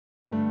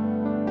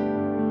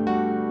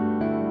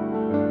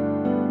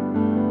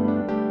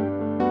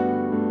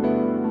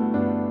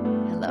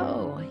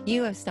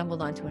You have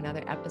stumbled onto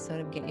another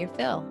episode of Get Your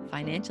Fill,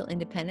 Financial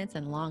Independence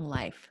and Long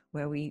Life,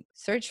 where we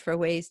search for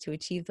ways to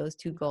achieve those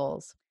two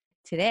goals.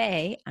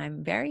 Today,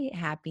 I'm very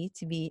happy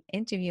to be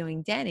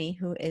interviewing Denny,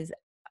 who is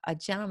a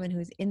gentleman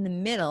who's in the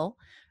middle,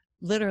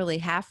 literally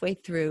halfway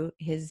through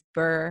his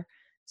BRRRR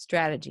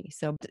strategy.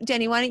 So,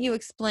 Denny, why don't you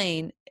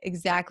explain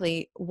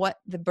exactly what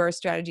the BRRRR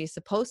strategy is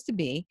supposed to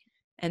be,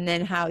 and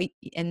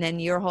then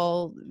your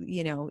whole,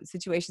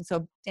 situation.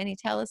 So, Denny,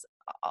 tell us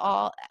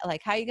all,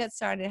 like, how you got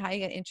started, how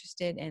you got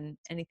interested, and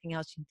anything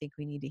else you think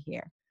we need to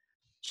hear.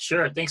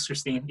 Sure. Thanks,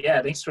 Christine.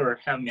 Yeah, thanks for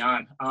having me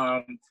on.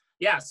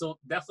 So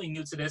definitely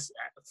new to this.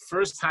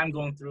 First time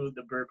going through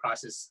the BRRRR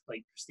process,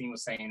 like Christine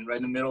was saying, right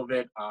in the middle of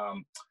it.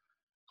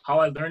 How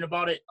I learned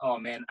about it, oh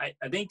man,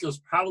 I think it was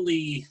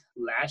probably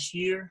last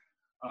year.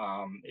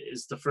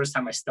 Is the first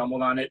time I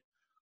stumbled on it.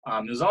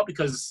 It was all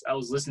because I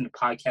was listening to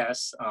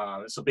podcasts.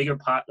 So Bigger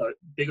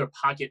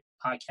Pocket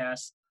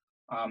podcast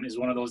is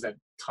one of those that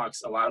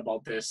talks a lot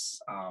about this.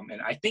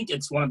 And I think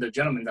it's one of the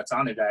gentlemen that's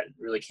on it that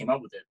really came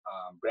up with it,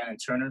 Brandon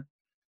Turner.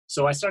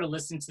 So I started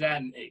listening to that,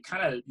 and it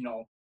kind of,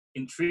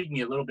 intrigued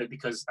me a little bit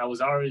because I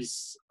was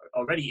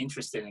already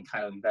interested in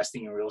kind of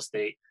investing in real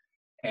estate.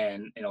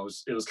 And, it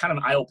was kind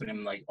of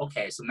eye-opening, like,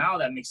 okay, so now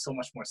that makes so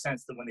much more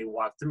sense than when they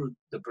walk through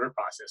the BRRRR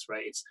process,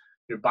 right?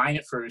 You're buying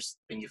it first,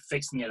 then you're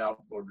fixing it up,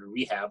 or the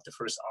rehab, the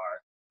first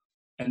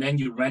R, and then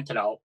you rent it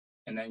out,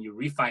 and then you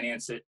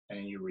refinance it, and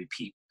then you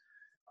repeat.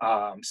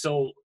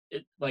 So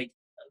it, like,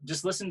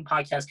 just listening to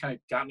podcasts kind of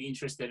got me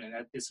interested, and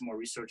I did some more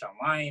research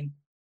online.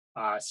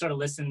 Started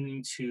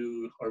listening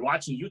to or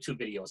watching YouTube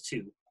videos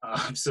too.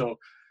 So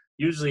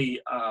usually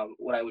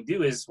what I would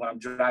do is when I'm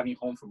driving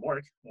home from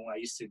work, when I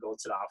used to go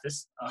to the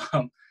office,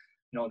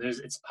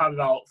 it's probably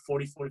about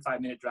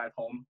 45-minute drive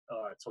home.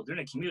 So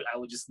during the commute, I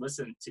would just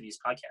listen to these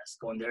podcasts,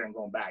 going there and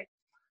going back.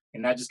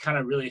 And that just kind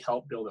of really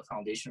helped build a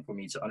foundation for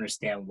me to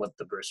understand what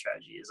the BRRRR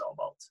strategy is all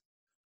about.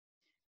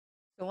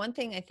 So one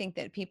thing I think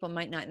that people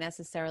might not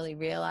necessarily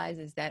realize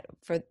is that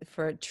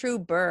for true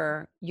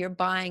BRRRR, you're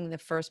buying the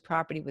first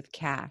property with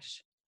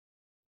cash,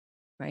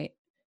 right?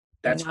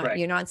 That's correct.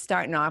 You're not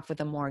starting off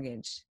with a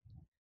mortgage.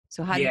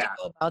 So how did you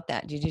go about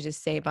that? Did you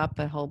just save up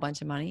a whole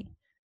bunch of money?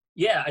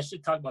 Yeah, I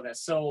should talk about that.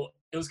 So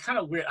it was kind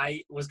of weird.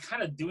 I was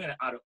kind of doing it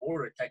out of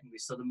order technically.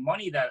 So the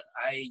money that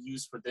I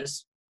used for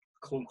this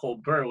quote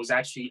unquote BRRRR was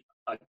actually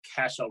a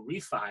cash out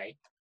refi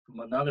from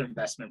another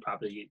investment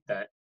property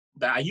that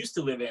I used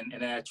to live in,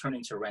 and then I turned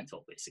into a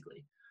rental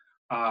basically.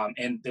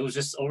 And it was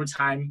just over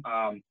time,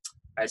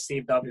 I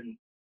saved up, and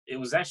it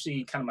was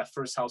actually kind of my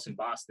first house in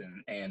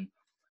Boston. And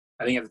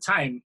I think at the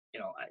time,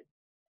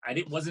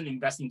 I wasn't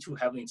investing too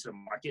heavily into the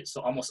market.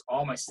 So almost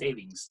all my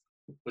savings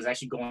was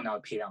actually going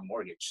out to pay down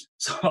mortgage.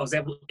 So I was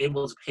able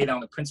to pay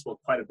down the principal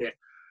quite a bit.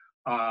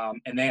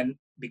 And then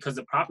because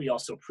the property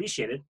also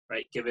appreciated,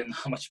 right, given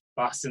how much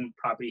Boston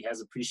property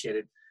has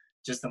appreciated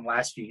just in the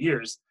last few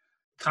years,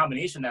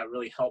 combination that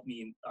really helped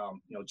me,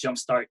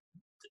 jumpstart,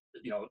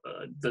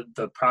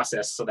 the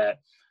process, so that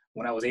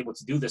when I was able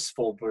to do this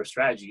full BRRRR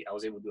strategy, I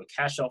was able to do a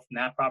cash out from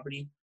that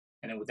property.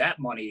 And then with that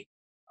money,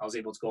 I was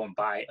able to go and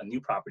buy a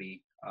new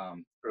property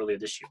earlier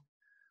this year.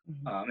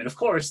 Mm-hmm. And of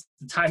course,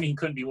 the timing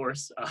couldn't be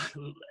worse.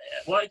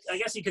 Well, I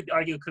guess you could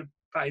argue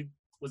probably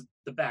was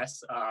the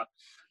best,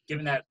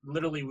 given that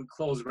literally we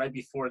closed right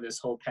before this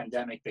whole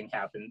pandemic thing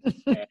happened.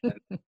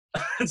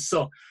 And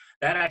so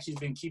that actually has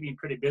been keeping me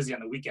pretty busy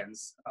on the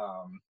weekends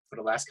for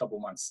the last couple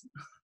of months.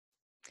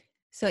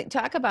 So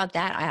talk about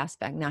that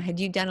aspect. Now, had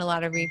you done a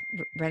lot of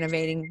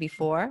renovating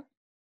before?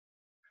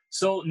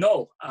 So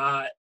no,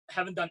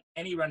 haven't done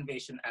any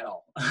renovation at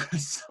all.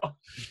 So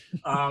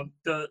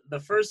the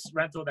first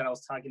rental that I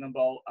was talking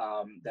about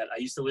that I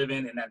used to live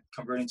in and then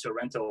converted into a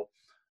rental,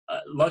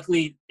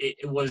 luckily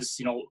it was,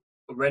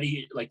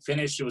 already like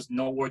finished. There was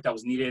no work that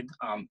was needed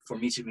for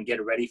me to even get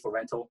it ready for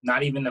rental,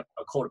 not even a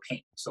coat of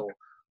paint. So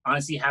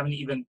honestly, haven't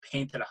even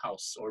painted a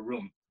house or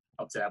room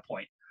up to that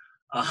point.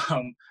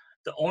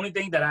 The only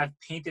thing that I've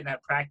painted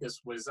at practice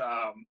was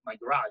my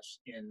garage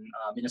in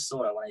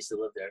Minnesota when I used to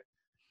live there.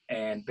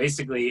 And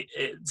basically,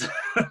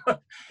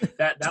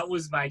 that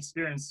was my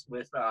experience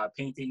with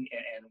painting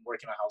and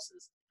working on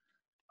houses.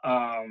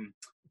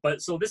 But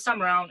so this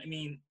time around,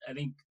 I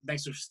think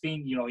thanks to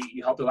Christine,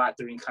 you helped a lot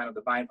during kind of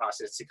the buying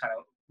process to kind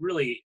of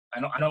really,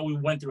 I know we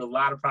went through a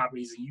lot of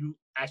properties, and you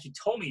actually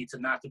told me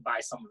not to buy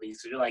some of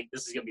these. So you're like,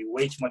 this is going to be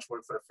way too much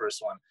work for the first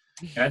one.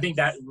 And I think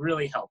that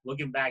really helped.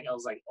 Looking back, I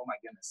was like, oh my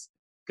goodness.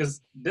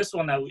 Because this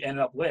one that we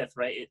ended up with,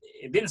 right,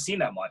 it didn't seem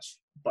that much,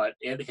 but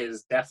it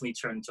has definitely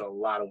turned into a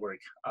lot of work.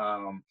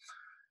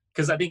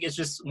 Because I think it's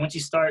just once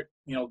you start,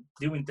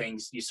 doing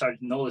things, you start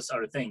to notice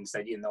other things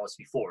that you didn't notice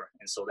before.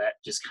 And so that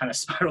just kind of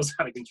spirals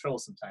out of control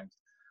sometimes.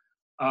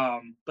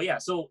 But yeah,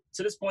 so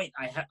to this point,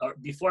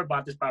 before I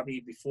bought this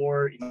property,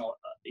 before,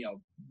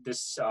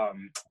 this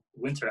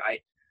winter, I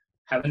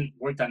haven't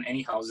worked on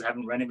any houses,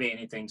 haven't renovated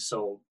anything.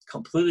 So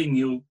completely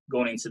new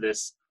going into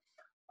this.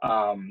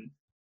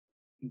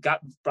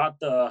 Brought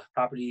the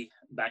property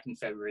back in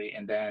February,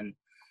 and then,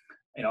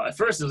 at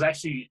first it was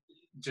actually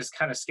just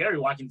kind of scary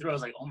walking through. I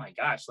was like, oh my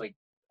gosh, like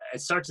I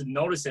started to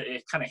notice it.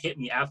 It kind of hit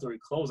me after we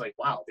closed. Like,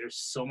 wow, there's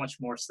so much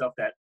more stuff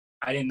that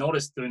I didn't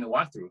notice during the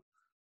walkthrough.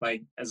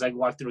 Like as I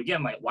walked through again,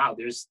 I'm like, wow,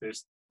 there's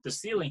the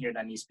ceiling here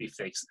that needs to be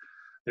fixed.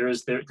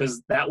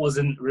 Because that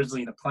wasn't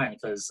originally the plan.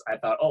 Because I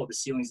thought, oh, the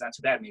ceiling's not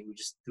too bad. Maybe we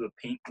just do a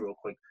paint real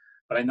quick.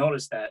 But I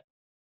noticed that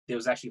there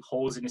was actually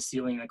holes in the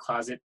ceiling in the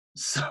closet.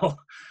 So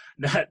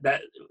that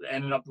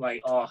ended up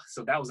like, oh,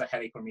 so that was a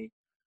headache for me.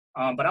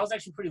 But I was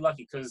actually pretty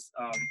lucky because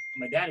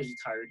my dad is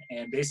retired,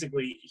 and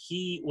basically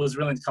he was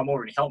willing to come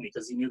over and help me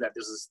because he knew that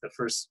this was the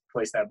first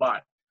place that I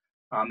bought.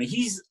 And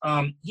he's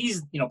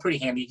pretty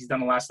handy. He's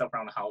done a lot of stuff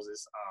around the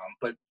houses,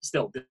 but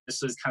still,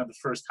 this was kind of the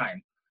first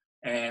time.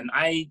 And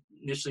I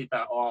initially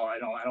thought, oh, I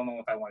don't know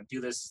if I want to do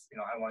this. I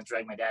don't want to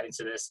drag my dad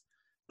into this.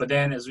 But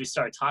then as we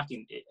started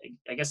talking,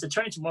 I guess it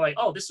turned into more like,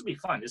 oh, this would be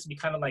fun. This would be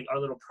kind of like our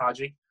little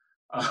project.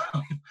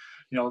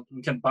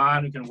 We can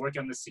bond, we can work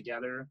on this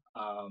together.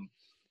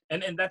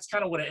 And that's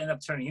kind of what it ended up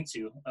turning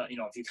into,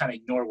 if you kind of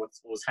ignore what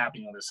was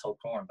happening with this whole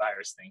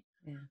coronavirus thing.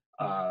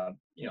 Yeah.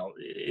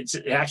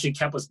 It actually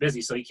kept us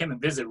busy. So he came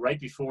and visited right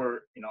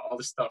before, all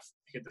this stuff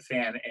hit the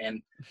fan.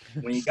 And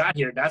when he got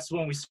here, that's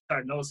when we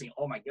started noticing,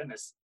 oh my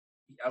goodness.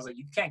 I was like,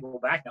 you can't go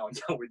back now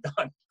until we're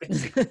done,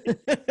 basically.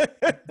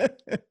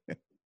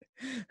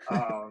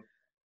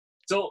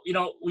 So,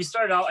 we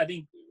started out, I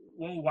think,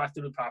 when we walked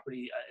through the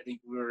property, I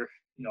think we were,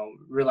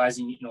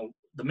 realizing,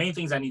 the main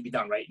things that need to be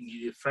done, right?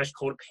 You need a fresh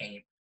coat of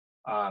paint,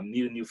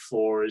 needed new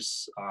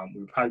floors. We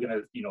were probably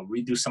going to,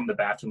 redo some of the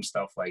bathroom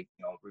stuff, like,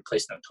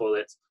 replacing the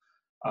toilets.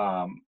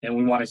 And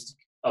we wanted to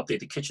update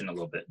the kitchen a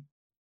little bit.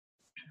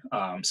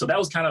 So that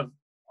was kind of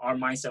our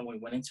mindset when we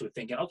went into it,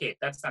 thinking, okay,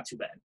 that's not too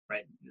bad,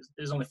 right?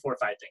 There's only 4 or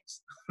 5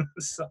 things.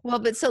 So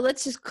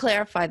let's just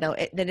clarify though,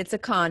 that it's a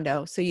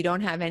condo, so you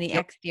don't have any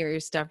exterior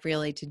stuff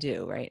really to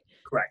do, right?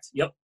 Correct.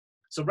 Yep.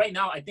 So right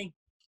now, I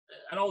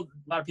know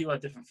a lot of people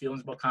have different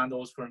feelings about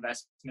condos for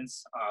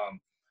investments.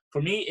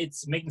 For me,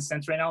 it's making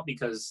sense right now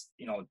because,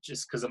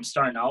 just because I'm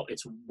starting out,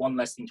 it's one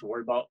less thing to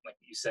worry about. Like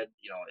you said,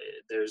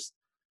 there's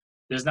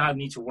not a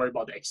need to worry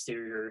about the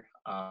exterior.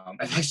 I've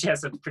actually had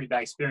some pretty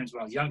bad experience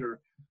when I was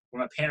younger,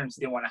 where my parents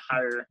didn't want to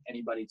hire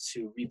anybody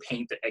to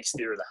repaint the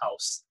exterior of the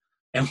house.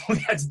 And we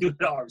had to do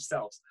it all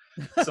ourselves.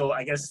 So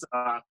I guess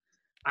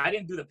I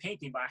didn't do the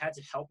painting, but I had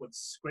to help with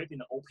scraping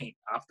the old paint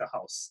off the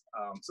house.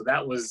 So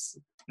that was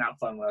not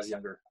fun when I was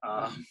younger.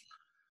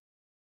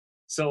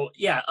 So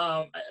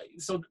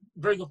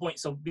very good point.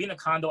 So being a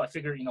condo, I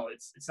figured,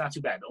 it's not too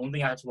bad. The only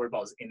thing I had to worry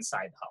about is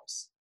inside the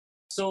house.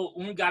 So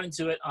when we got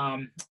into it,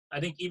 I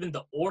think even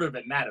the order of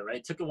it mattered, right?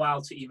 It took a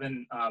while to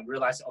even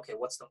realize, okay,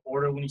 what's the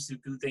order we need to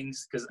do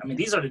things? Because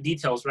these are the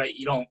details, right?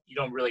 You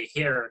don't really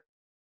hear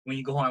when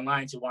you go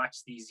online to watch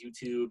these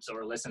YouTubes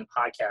or listen to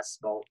podcasts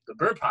about the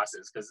bird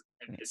process, because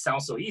it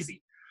sounds so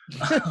easy.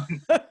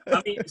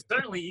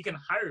 Certainly you can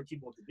hire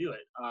people to do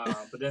it,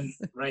 but then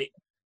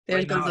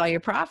there goes all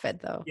your profit,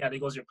 though. Yeah, there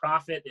goes your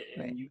profit.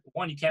 And you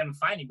can't even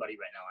find anybody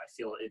right now. I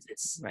feel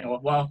it's right.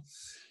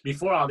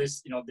 Before all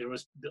this, there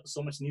was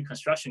so much new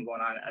construction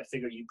going on. I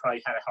figured you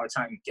probably had a hard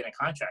time getting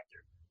a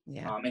contractor.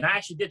 Yeah. And I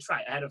actually did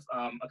try. I had a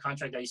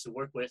contractor I used to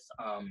work with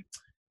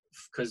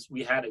because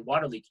we had a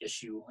water leak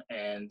issue,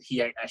 and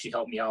he actually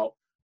helped me out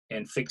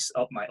and fix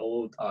up my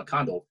old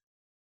condo.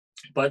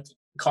 But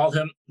called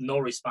him, no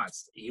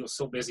response. He was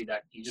so busy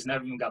that he just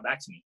never even got back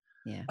to me.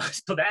 Yeah.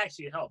 So that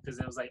actually helped, because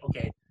it was like,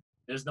 okay,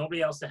 there's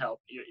nobody else to help.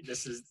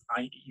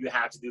 You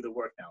have to do the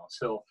work now.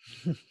 So,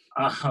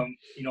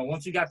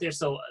 once we got there,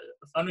 so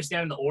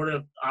understanding the order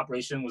of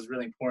operation was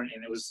really important,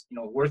 and it was,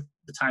 worth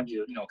the time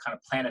to, kind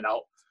of plan it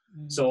out.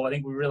 Mm-hmm. So I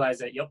think we realized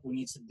that, we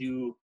need to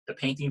do the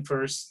painting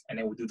first, and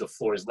then we'll do the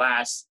floors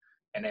last,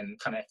 and then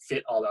kind of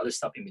fit all the other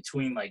stuff in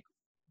between, like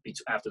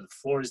after the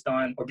floor is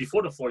done or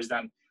before the floor is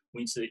done,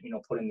 we need to,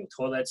 put in new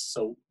toilets.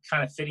 So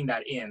kind of fitting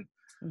that in.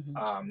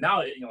 Mm-hmm.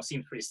 Now, it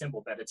seems pretty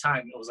simple, but at the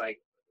time it was like,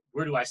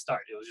 where do I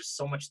start? It was just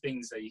so much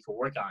things that you could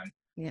work on.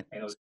 Yep.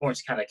 And it was important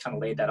to kind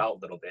of lay that out a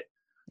little bit.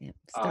 Yep.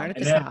 Start at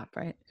the top,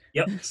 right?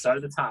 Yep. Start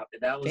at the top.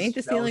 That was paint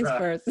the ceilings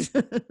first.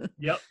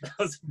 Yep. That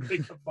was a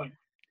big point.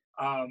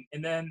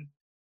 And then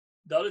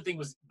the other thing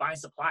was buying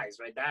supplies,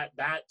 right?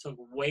 That took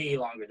way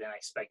longer than I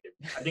expected.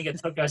 I think it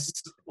took us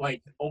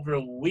like over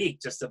a week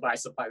just to buy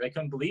supplies. I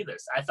couldn't believe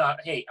this. I thought,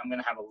 hey, I'm going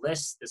to have a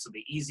list. This will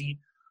be easy.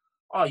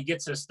 Oh, you get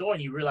to the store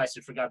and you realize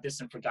you forgot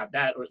this and forgot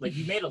that, or like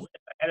you made a list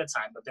ahead of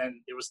time, but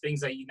then there was things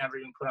that you never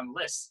even put on the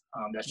list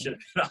that should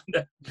have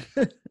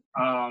been on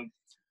there.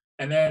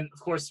 And then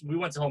of course we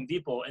went to Home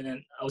Depot, and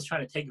then I was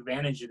trying to take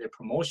advantage of their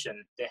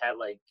promotion. They had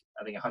like,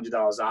 I think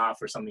 $100 off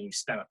or something. You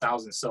spent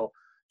 $1,000. So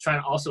trying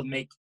to also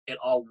make it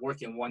all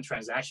work in one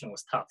transaction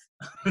was tough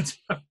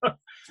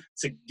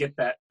to hit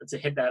that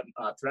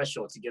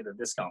threshold to get a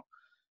discount.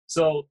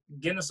 So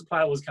getting the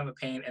supply was kind of a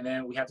pain, and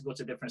then we had to go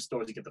to different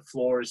stores to get the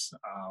floors.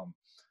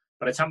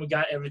 By the time we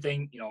got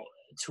everything,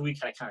 2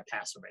 weeks had kind of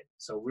passed already.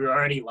 So we were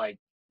already like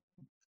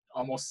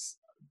almost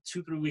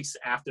 2-3 weeks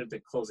after the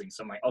closing.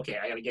 So I'm like, okay,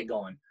 I got to get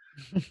going.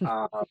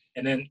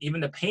 And then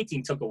even the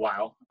painting took a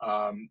while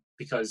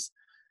because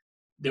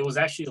there was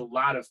actually a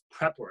lot of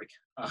prep work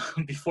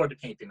before the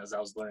painting, as I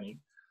was learning.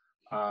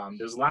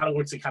 There's a lot of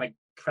work to kind of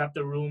prep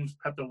the rooms,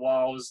 prep the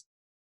walls,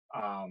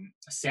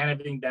 sand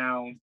everything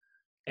down.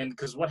 And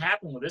because what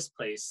happened with this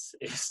place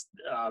is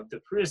the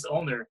previous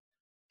owner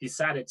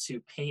decided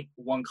to paint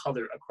one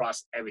color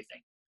across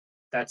everything.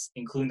 That's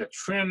including the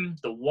trim,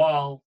 the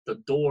wall, the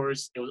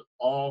doors. It was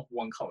all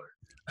one color.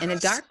 And a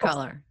dark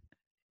color.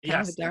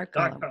 Kind of a dark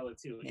color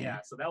too. Yeah.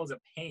 So that was a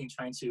pain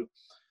trying to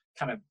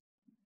kind of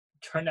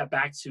turn that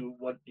back to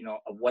what,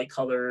 a white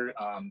color,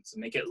 to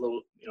make it a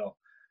little,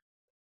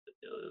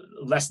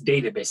 less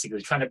dated,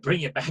 basically trying to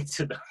bring it back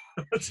to the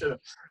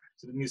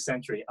to the new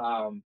century.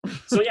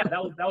 So yeah,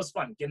 that was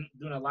fun.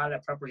 Doing a lot of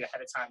that preparation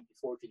ahead of time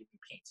before we could even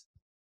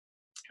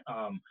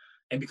paint.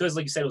 And because,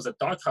 like you said, it was a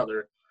dark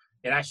color,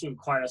 it actually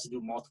required us to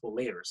do multiple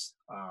layers.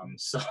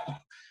 So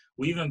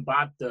we even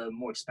bought the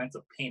more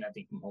expensive paint, I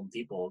think, from Home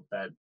Depot,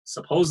 that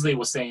supposedly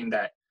was saying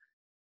that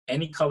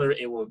any color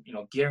it will,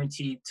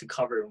 guaranteed to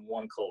cover in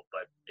one coat,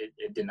 but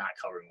it did not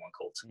cover in one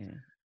coat. Yeah.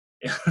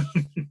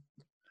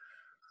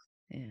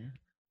 Yeah.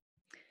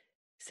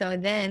 So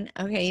then,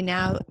 okay,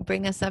 now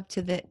bring us up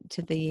to the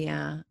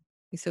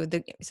so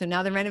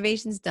now the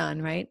renovation's done,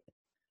 right?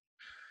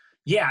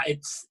 Yeah,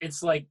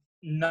 it's like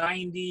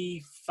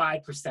 95%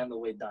 of the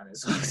way done.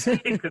 Is what I'm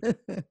saying.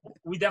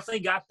 We definitely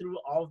got through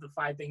all of the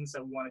 5 things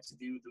that we wanted to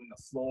do, doing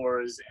the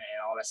floors and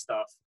all that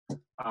stuff.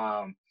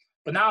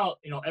 But now,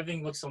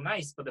 everything looks so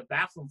nice, but the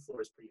bathroom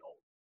floor is pretty old.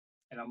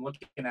 And I'm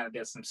looking at it,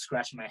 there's some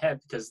scratch in my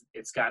head because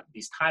it's got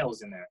these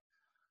tiles in there.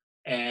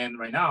 And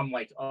right now I'm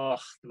like, oh,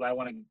 do I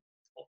want to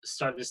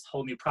start this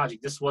whole new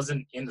project? This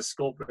wasn't in the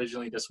scope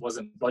originally. This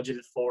wasn't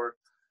budgeted for.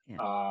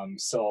 Yeah.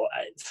 So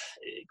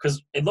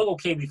because it looked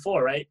okay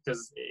before, right?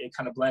 Because it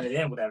kind of blended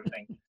in with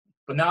everything.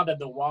 But now that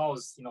the wall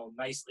is,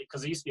 nicely,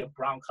 because it used to be a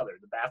brown color,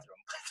 the bathroom.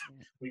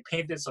 We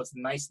painted it so it's a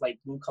nice light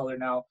blue color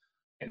now.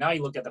 And now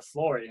you look at the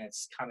floor and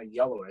it's kind of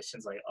yellowish.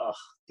 It's like, oh,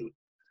 dude.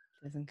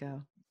 Doesn't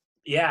go.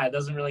 Yeah, it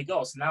doesn't really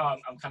go. So now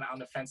I'm kind of on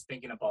the fence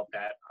thinking about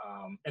that.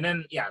 And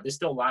then, yeah, there's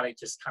still a lot of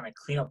just kind of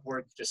cleanup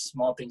work, just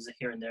small things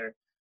here and there.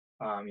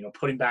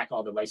 Putting back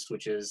all the light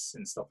switches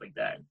and stuff like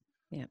that.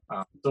 Yeah.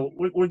 So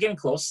we're getting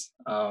close.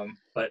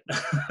 But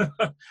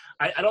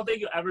I don't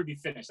think you'll ever be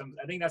finished.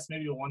 I think that's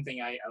maybe one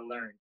thing I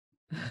learned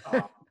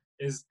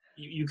is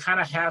you kind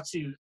of have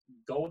to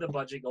go with the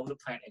budget, go with the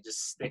plan, and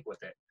just stick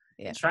with it.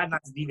 Yeah. And try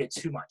not to deviate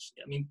too much.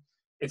 I mean,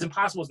 it's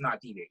impossible to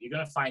not deviate. You're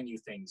going to find new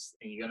things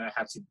and you're going to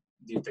have to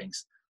do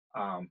things.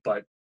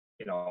 But,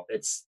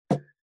 it's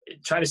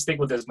try to stick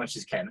with it as much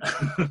as you can.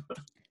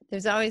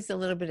 There's always a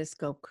little bit of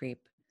scope creep.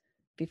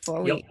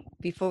 Before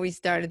we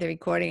started the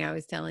recording, I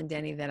was telling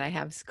Denny that I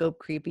have scope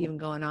creep even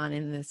going on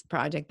in this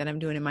project that I'm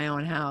doing in my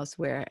own house,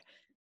 where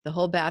the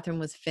whole bathroom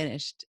was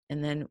finished.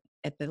 And then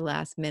at the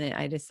last minute,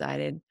 I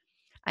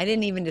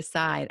didn't even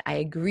decide. I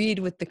agreed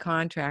with the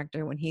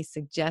contractor when he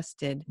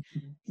suggested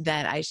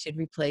that I should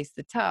replace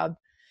the tub.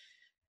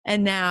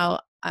 And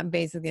now I'm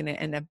basically going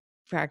to end up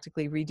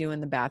practically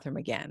redoing the bathroom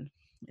again.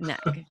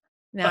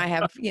 Now I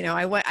have,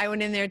 I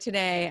went in there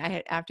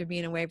today, after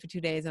being away for 2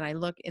 days, and I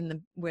look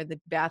where the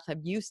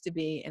bathtub used to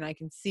be, and I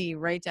can see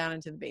right down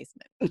into the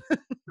basement.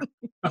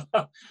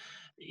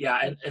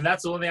 Yeah, and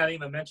that's the one thing I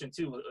didn't even mention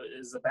too,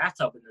 is the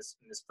bathtub in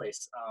this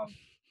place.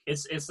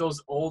 It's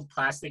those old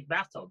plastic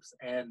bathtubs,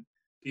 and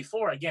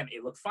before, again,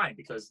 it looked fine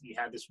because you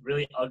had this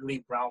really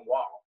ugly brown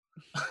wall.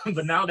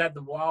 But now that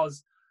the wall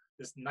is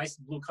this nice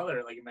blue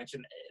color, like you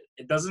mentioned,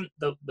 it doesn't,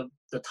 the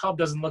tub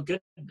doesn't look good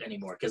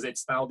anymore because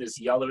it's now this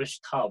yellowish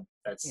tub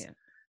that's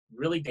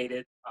really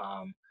dated.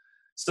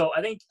 So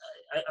I think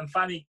I'm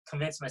finally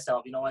convinced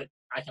myself, you know what,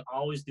 I can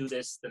always do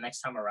this the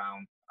next time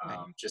around.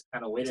 Just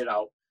kind of wait it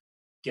out,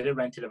 get it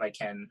rented if I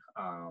can,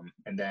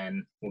 and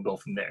then we'll go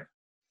from there.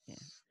 Yeah.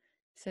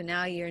 So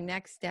now your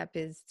next step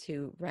is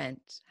to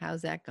rent.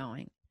 How's that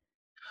going?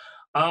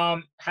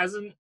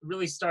 Hasn't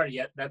really started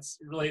yet. That's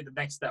really the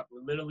next step.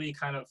 We're literally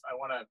I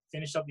want to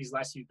finish up these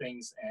last few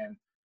things, and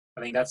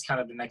I think that's kind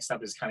of the next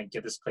step, is kind of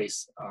get this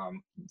place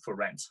for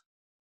rent.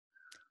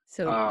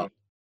 So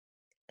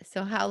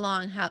so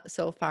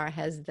far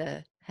has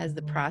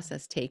the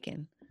process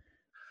taken?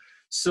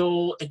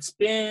 So it's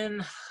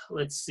been,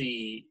 let's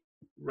see,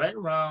 right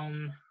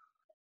around,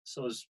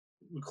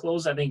 we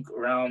closed, I think,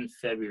 around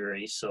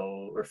February,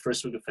 or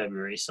first week of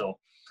February. So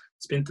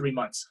it's been 3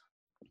 months.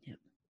 Yeah.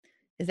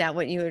 Is that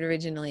what you had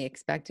originally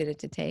expected it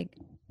to take?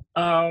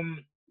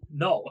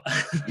 No,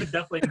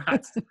 definitely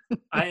not.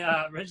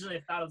 I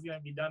originally thought it was going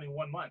to be done in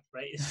 1 month,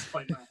 right? It's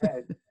like my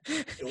head.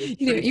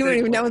 You weren't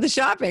even done with the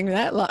shopping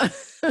that long.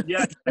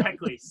 Yeah,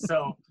 exactly.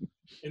 So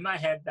in my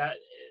head, that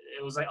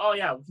it was like, oh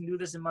yeah, we can do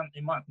this in month,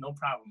 no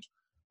problem.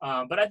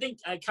 But I think,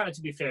 kind of,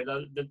 to be fair,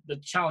 the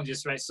challenge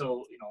is, right,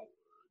 so,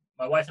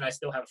 my wife and I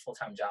still have a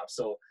full-time job.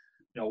 So,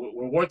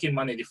 we're working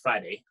Monday to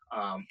Friday.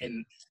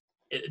 And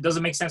it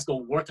doesn't make sense to go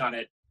work on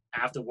it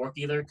after work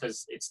either,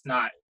 because it's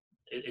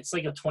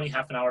like a 20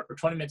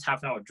 minutes,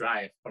 half an hour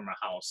drive from our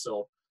house.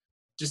 So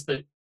just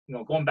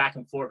going back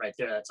and forth right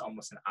there, that's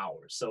almost an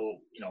hour. So,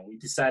 we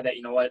decided that,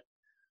 you know what,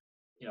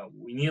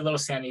 we need a little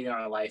sanity in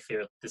our life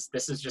here.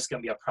 This is just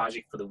going to be a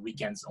project for the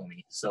weekends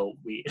only. So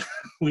we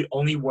we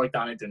only worked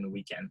on it during the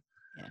weekend.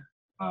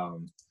 Yeah.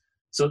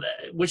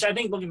 Which I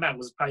think looking back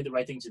was probably the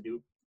right thing to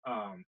do.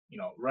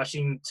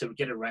 Rushing to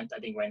get a rent, I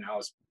think right now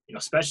is,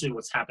 especially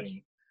what's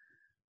happening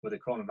with the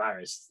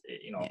coronavirus,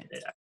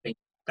 I think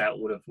that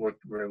would have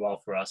worked very well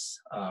for us.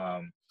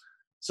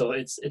 So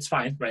it's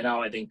fine right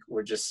now. I think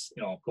we're just,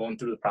 going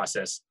through the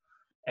process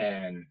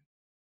and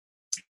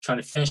trying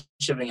to finish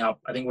everything up.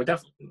 I think we're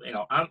definitely,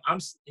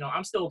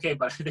 I'm still okay,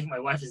 but I think my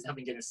wife is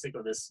definitely getting sick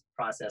of this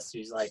process.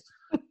 She's like,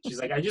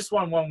 I just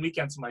want one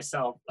weekend to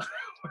myself.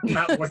 We're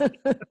not working.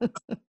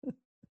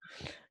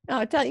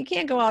 No, you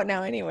can't go out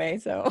now anyway.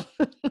 So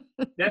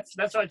that's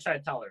what I try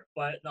to tell her.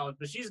 But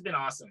she's been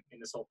awesome in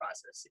this whole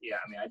process. Yeah,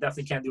 I mean, I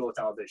definitely can't do it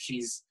without her.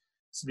 She's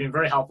been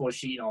very helpful.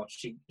 She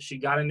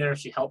got in there.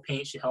 She helped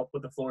paint. She helped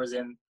put the floors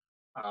in.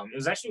 It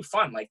was actually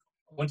fun. Like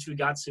once we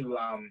got to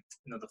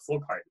the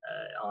floor part,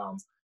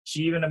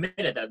 she even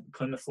admitted that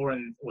putting the floor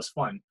in was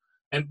fun.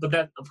 But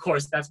that, of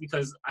course, that's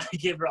because I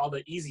gave her all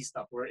the easy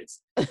stuff where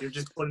you're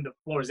just putting the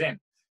floors in.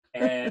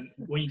 And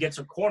when you get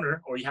to a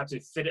corner or you have to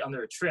fit it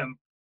under a trim,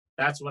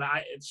 that's when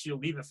she'll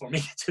leave it for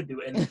me to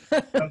do. And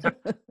sometimes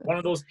one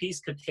of those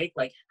pieces could take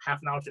like half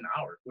an hour to an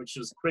hour, which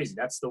was crazy.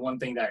 That's the one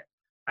thing that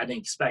I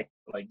didn't expect,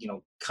 like,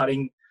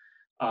 cutting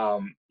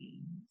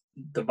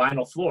the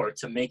vinyl floor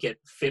to make it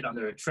fit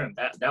under a trim.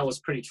 That was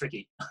pretty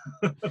tricky.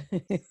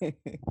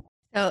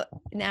 So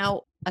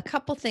now a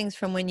couple things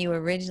from when you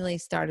originally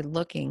started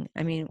looking.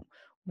 I mean,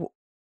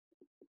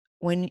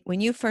 when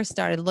you first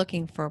started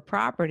looking for a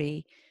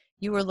property,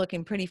 you were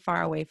looking pretty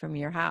far away from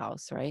your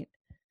house, right?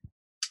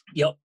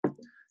 Yep.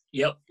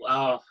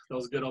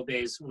 Those good old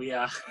days. We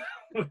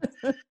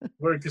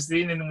we're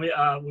Christine, and we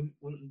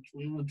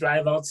would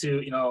drive out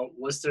to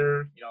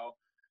Worcester.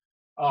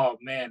 Oh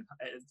man,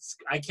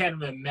 I can't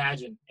even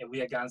imagine if we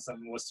had gotten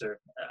some in Worcester.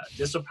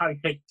 This would probably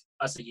take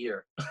us a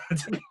year,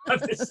 to be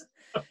honest.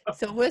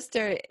 So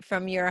Worcester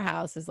from your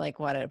house is like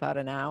what, about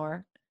an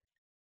hour?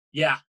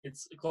 Yeah,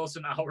 it's close to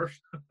an hour.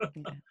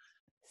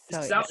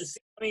 Yeah. So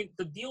I mean,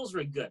 the deals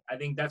were good. I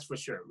think that's for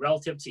sure,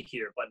 relative to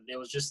here. But there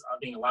was just, I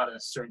think, a lot of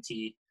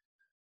uncertainty.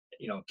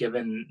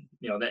 Given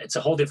that it's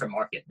a whole different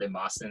market than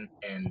Boston,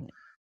 and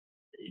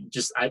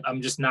just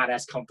I'm just not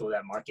as comfortable with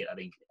that market. I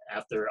think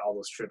after all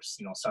those trips,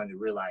 starting to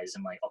realize,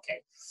 I'm like,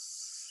 okay,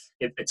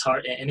 it's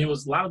hard, and it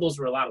was a lot of those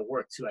were a lot of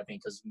work too. I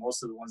think because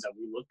most of the ones that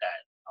we looked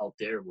at out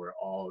there were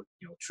all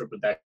triple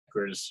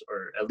deckers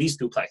or at least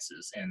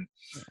duplexes, and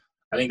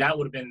I think that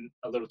would have been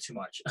a little too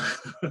much.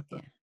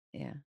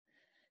 Yeah.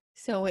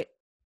 So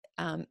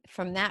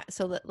from that,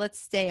 so let's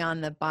stay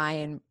on the buy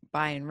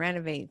and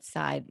renovate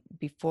side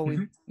before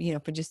we,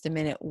 for just a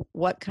minute.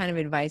 What kind of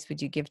advice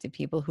would you give to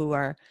people who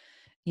are,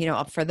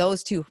 for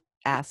those two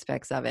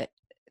aspects of it,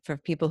 for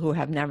people who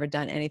have never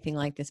done anything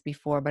like this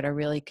before but are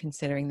really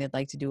considering they'd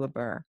like to do a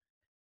BRRRR?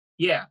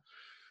 Yeah.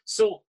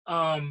 So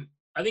I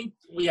think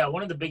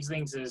one of the big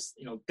things is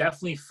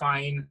definitely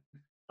find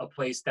a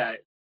place that.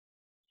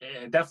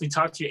 And definitely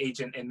talk to your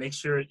agent and make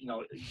sure,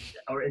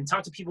 and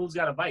talk to people who's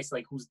got advice,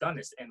 like who's done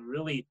this, and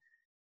really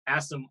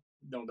ask them,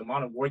 the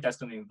amount of work that's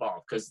going to be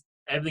involved. Because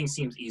everything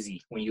seems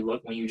easy when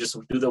you just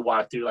do the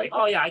walkthrough, like,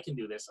 oh yeah, I can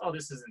do this. Oh,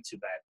 this isn't too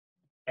bad.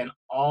 And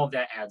all of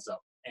that adds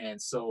up.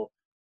 And so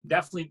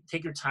definitely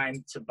take your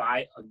time to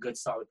buy a good,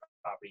 solid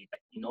property that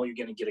you're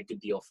going to get a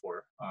good deal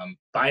for.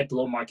 Buy it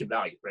below market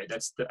value, right?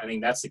 I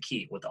think that's the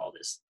key with all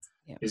this.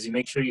 Yeah. Is you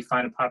make sure you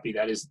find a property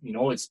that is,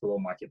 it's below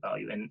market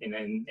value and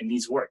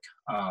needs work.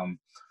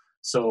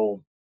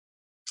 So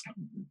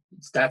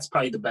that's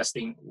probably the best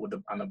thing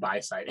on the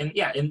buy side. And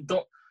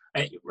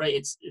right,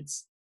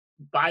 it's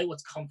buy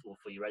what's comfortable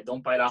for you, right?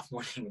 Don't bite off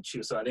more than you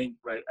chew. So I think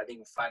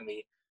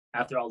finally,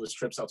 after all those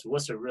trips out to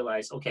Worcester,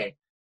 realized, okay,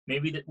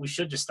 maybe we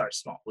should just start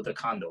small with a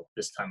condo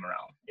this time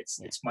around. It's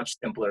much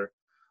simpler.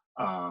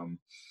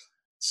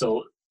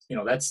 So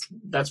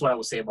that's what I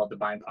would say about the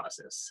buying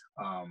process.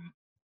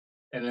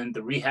 And then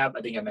the rehab,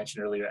 I think I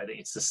mentioned earlier, I think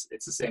it's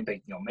the same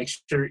thing. Make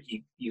sure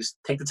you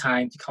take the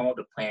time to come up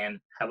with a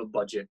plan, have a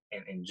budget,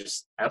 and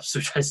just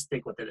absolutely try to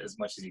stick with it as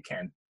much as you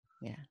can.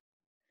 Yeah.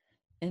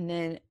 And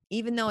then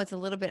even though it's a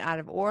little bit out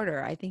of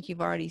order, I think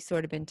you've already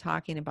sort of been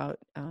talking about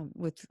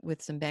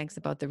with some banks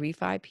about the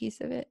refi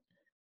piece of it.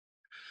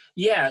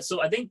 Yeah.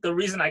 So I think the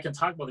reason I can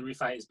talk about the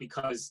refi is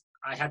because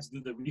I had to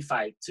do the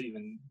refi to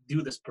even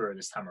do this BRRRR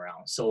this time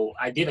around. So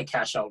I did a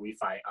cash out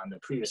refi on the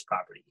previous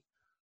property.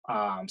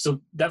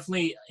 So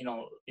definitely,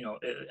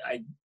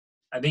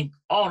 I think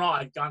all in all,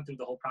 I've gone through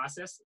the whole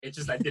process. It's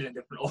just I did it in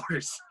different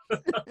orders.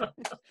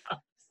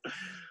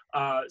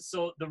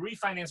 So the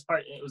refinance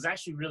part, it was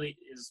actually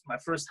is my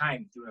first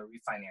time doing a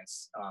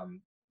refinance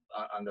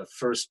on the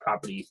first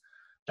property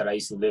that I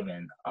used to live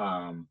in.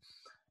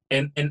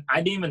 And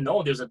I didn't even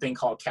know there's a thing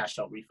called cash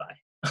out refi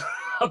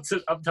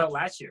up till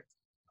last year.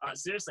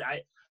 Seriously,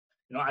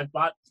 I've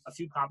bought a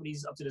few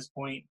properties up to this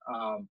point.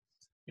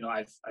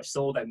 I've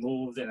sold, I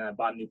moved, and I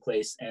bought a new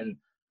place. And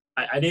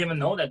I didn't even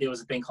know that there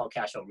was a thing called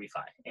cash out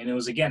refi. And it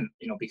was, again,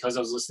 because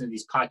I was listening to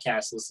these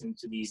podcasts, listening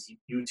to these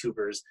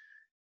YouTubers,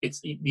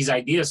 these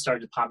ideas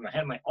started to pop in my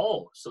head. I'm like,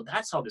 oh, so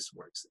that's how this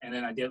works. And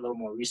then I did a little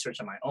more research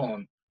on my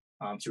own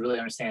to really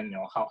understand,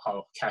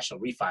 how cash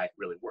out refi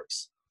really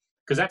works.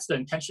 Because that's the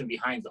intention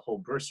behind the whole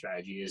BRRRR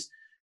strategy is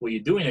what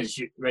you're doing is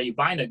you're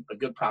buying a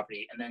good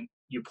property and then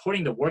you're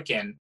putting the work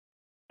in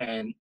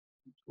and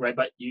right,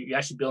 but you're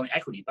actually building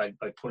equity by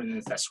putting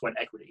in that sweat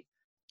equity.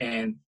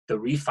 And the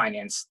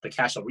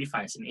cash out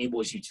refinance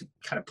enables you to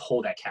kind of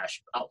pull that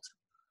cash out,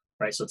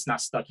 right? So it's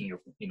not stuck in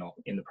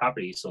in the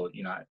property. So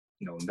you're not,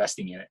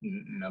 investing in it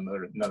in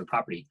another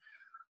property.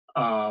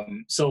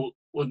 So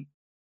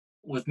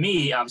with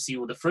me, obviously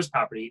with the first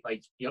property,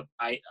 like,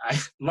 I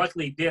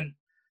luckily didn't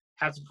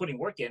have to put in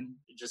work in.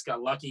 Just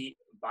got lucky,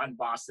 bought in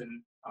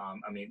Boston.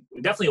 I mean,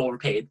 we definitely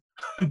overpaid,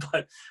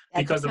 but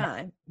because of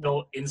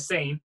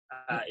insane,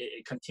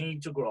 it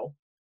continued to grow.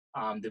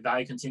 The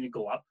value continued to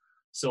go up.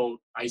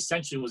 So I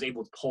essentially was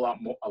able to pull out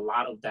a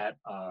lot of that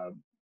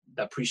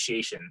the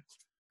appreciation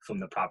from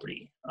the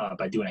property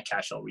by doing a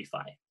cash out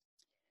refi.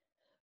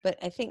 But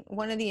I think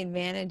one of the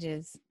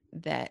advantages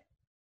that,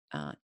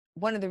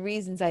 one of the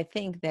reasons I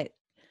think that,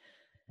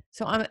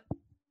 so I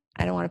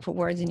don't want to put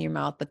words in your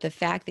mouth, but the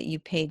fact that you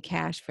paid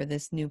cash for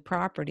this new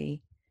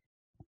property,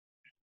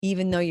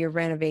 even though your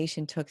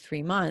renovation took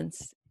 3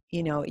 months,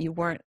 you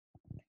weren't,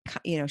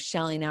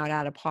 shelling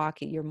out of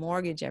pocket your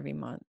mortgage every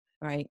month,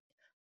 right?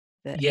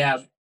 Yeah,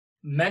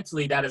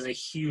 mentally that is a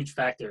huge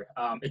factor.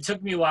 It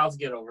took me a while to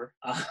get over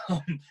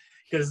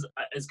because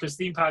as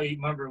Christine probably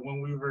remember when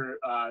we were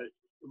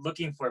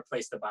looking for a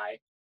place to buy,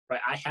 right?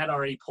 I had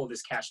already pulled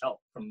this cash out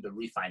from the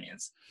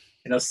refinance,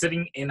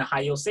 sitting in a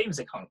high yield savings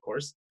account, of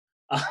course.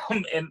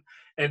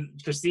 And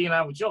Christine and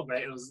I would joke,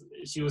 right?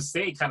 She would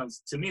say kind of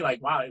to me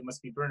like, "Wow, it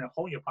must be burning a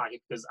hole in your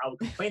pocket," because I would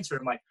complain to her,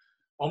 I'm like,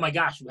 "Oh my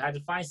gosh, we had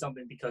to find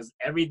something because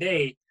every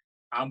day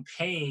I'm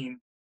paying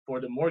for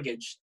the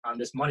mortgage on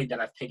this money that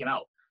I've taken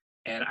out."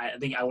 And I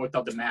think I worked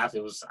out the math.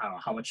 It was, I don't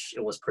know how much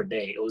it was per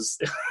day. It was,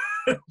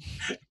 of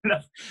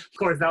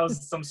course, that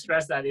was some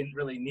stress that I didn't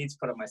really need to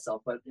put on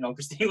myself. But,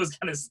 Christine was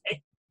kind of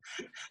saying,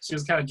 she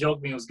was kind of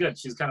joking. It was good.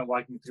 She was kind of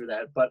walking me through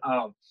that. But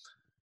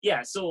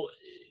yeah, so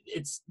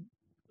it's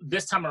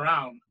this time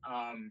around,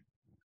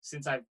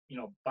 since I've,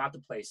 bought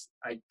the place,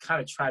 I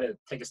kind of try to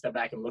take a step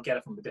back and look at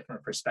it from a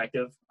different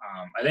perspective.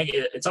 I think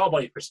it's all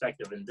about your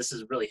perspective. And this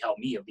has really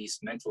helped me at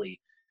least mentally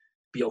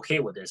be okay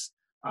with this.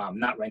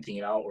 Not renting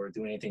it out or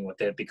doing anything with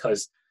it,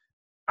 because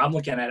I'm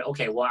looking at it,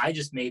 okay, well, I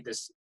just made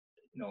this,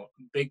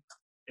 big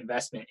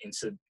investment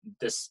into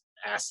this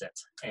asset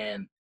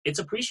and it's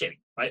appreciating,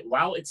 right?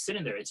 While it's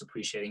sitting there, it's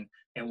appreciating.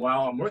 And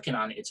while I'm working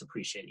on it, it's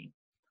appreciating.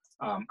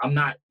 I'm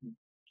not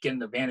getting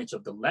the advantage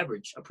of the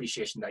leverage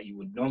appreciation that you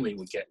would normally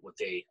get with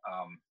a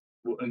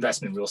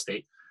investment in real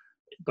estate.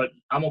 But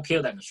I'm okay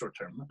with that in the short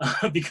term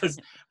because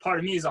part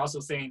of me is also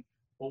saying,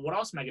 well, what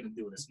else am I going to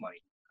do with this money?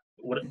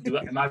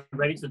 Am I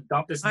ready to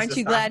dump this? Aren't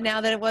you glad now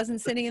that it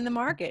wasn't sitting in the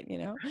market,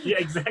 Yeah,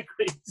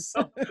 exactly.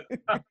 So,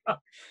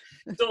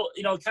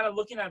 kind of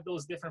looking at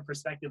those different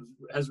perspectives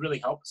has really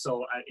helped.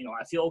 So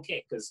I feel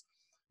okay because,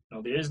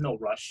 there is no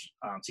rush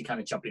to kind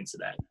of jump into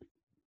that.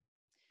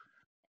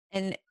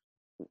 And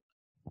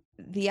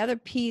the other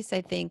piece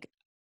I think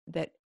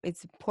that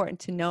it's important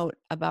to note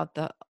about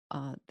the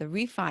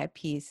refi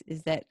piece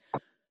is that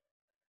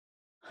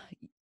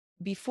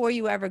before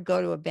you ever go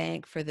to a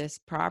bank for this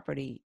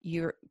property,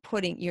 you're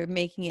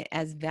making it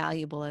as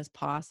valuable as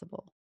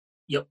possible.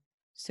 Yep.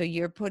 So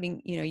you're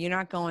putting, you're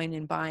not going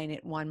and buying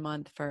it 1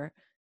 month for,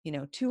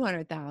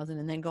 200,000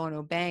 and then going to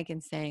a bank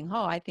and saying,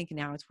 "Oh, I think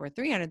now it's worth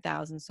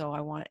 300,000. So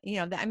I want,"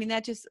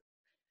 that just,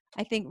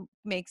 I think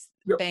makes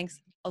banks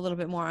a little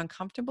bit more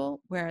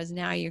uncomfortable. Whereas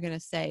now you're going to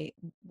say,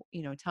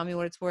 "Tell me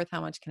what it's worth.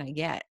 How much can I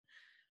get?"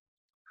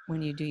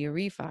 when you do your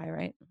refi,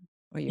 right?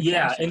 Or your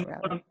cash out,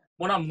 rather.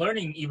 What I'm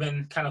learning,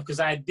 even kind of, because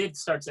I did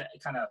start to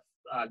kind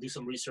of do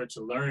some research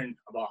to learn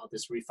about how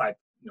this refi,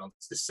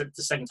 the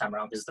second time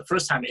around, because the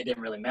first time it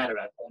didn't really matter.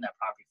 I've owned that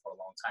property for a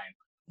long time.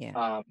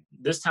 Yeah.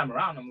 This time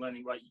around, I'm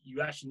learning, right,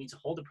 you actually need to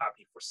hold the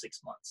property for 6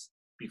 months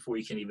before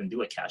you can even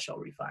do a cash out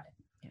refi.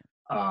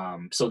 Yeah.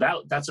 So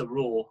that's a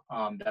rule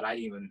that I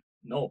didn't even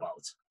know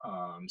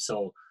about.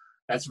 So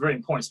that's very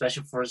important,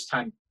 especially first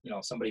time,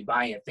 somebody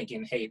buying it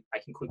thinking, hey, I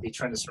can quickly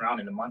turn this around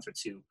in a month or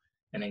two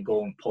and then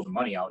go and pull the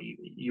money out.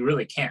 You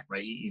really can't,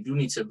 right? You do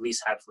need to at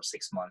least have it for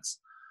 6 months.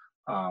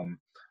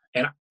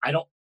 And I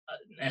don't,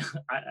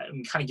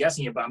 I'm kind of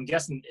guessing here, but I'm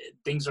guessing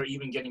things are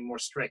even getting more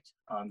strict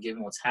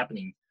given what's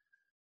happening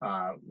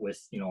with,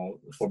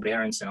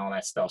 forbearance and all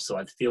that stuff. So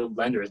I feel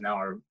lenders now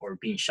are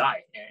being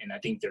shy, and I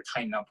think they're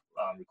tightening up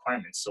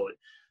requirements. So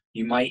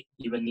you might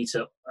even need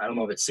to, I don't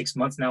know if it's 6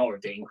 months now or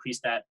if they increase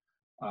that.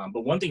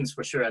 But one thing is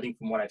for sure, I think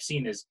from what I've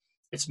seen is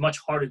it's much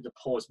harder to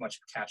pull as much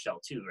cash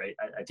out too, right?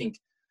 I think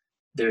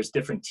there's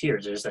different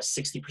tiers. There's a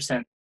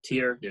 60%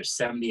 tier, there's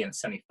 70 and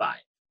 75.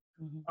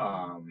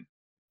 Mm-hmm.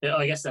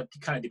 I guess that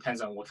kind of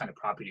depends on what kind of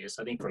property it is.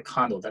 I think for a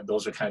condo, that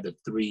those are kind of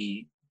the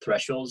 3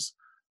 thresholds.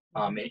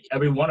 And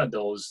every one of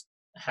those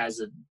has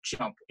a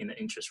jump in the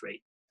interest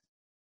rate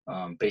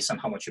based on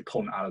how much you're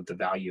pulling out of the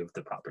value of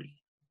the property.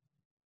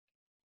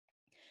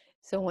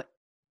 So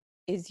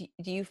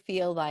do you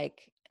feel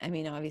like, I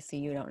mean, obviously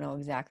you don't know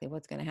exactly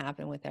what's going to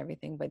happen with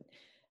everything, but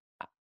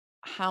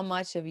how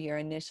much of your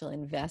initial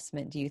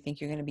investment do you think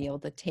you're going to be able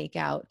to take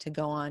out to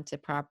go on to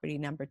property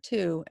number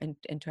 2 and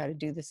try to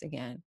do this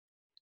again?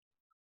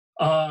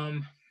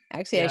 Um,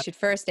 Actually, I yeah, should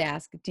first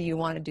ask, do you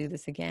want to do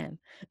this again?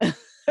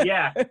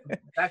 yeah,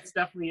 that's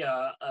definitely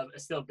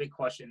still a big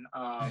question.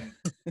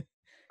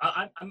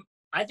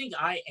 I think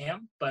I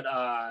am, but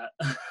I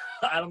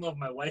don't know if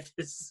my wife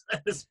is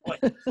at this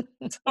point.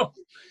 So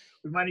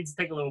we might need to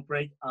take a little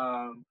break.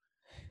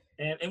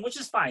 And which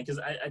is fine because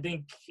I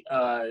think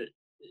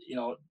you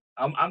know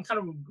I'm kind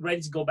of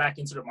ready to go back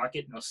into the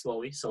market,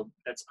 slowly. So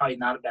that's probably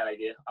not a bad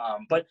idea.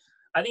 But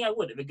I think I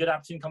would if a good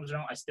opportunity comes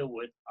around, I still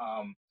would.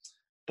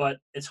 But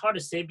it's hard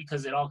to say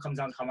because it all comes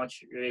down to how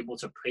much you're able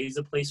to praise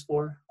a place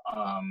for.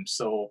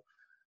 So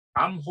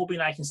I'm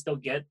hoping I can still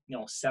get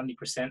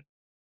 70%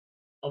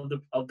 of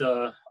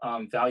the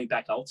value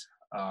back out.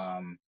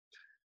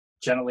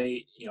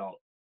 Generally,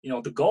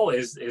 the goal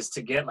is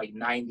to get like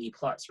 90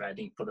 plus, right? I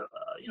think for the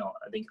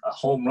I think a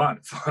home run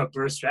for a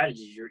burst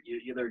strategy, you're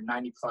either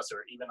 90 plus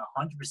or even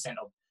 100%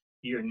 of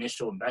your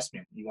initial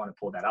investment. You want to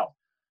pull that out,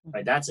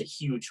 right? That's a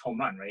huge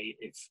home run, right?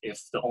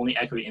 If the only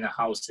equity in a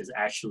house is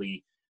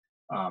actually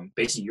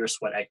basically your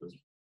sweat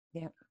equity.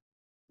 Yeah.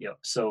 Yeah.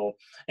 So,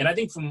 and I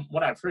think from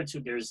what I've heard too,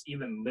 there's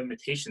even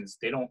limitations.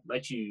 They don't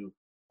let you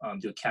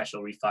do a cash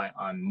flow refi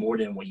on more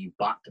than what you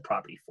bought the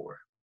property for.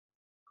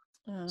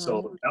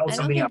 So that was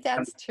I don't something think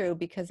that's true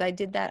because I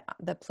did that.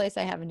 The place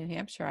I have in New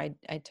Hampshire,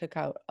 I took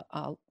out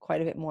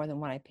quite a bit more than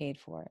what I paid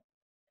for it.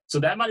 So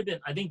that might have been,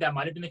 I think that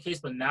might have been the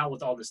case, but now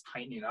with all this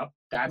tightening up,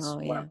 that's Oh,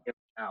 what yeah. I'm hearing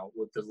now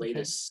with the Okay.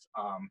 latest,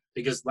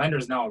 because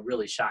lenders now are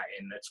really shy,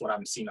 and that's what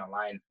I'm seeing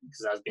online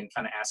because I've been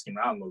kind of asking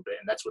around a little bit,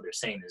 and that's what they're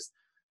saying is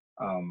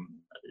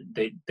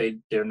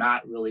they're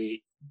not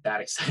really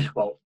that excited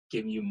about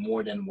giving you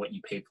more than what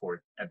you paid for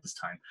it at this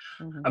time.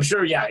 Mm-hmm. I'm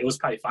sure, yeah, it was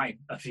probably fine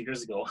a few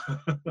years ago.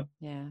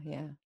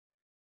 Yeah.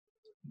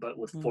 But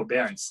with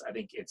forbearance, I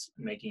think it's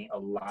making a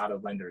lot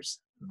of lenders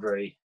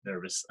very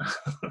nervous.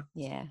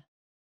 Yeah.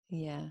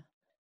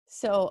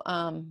 So,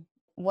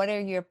 what are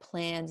your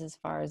plans as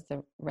far as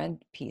the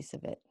rent piece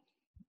of it?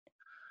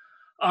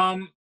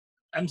 I'm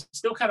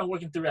still kind of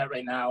working through that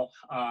right now.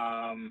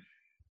 I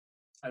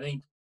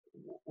think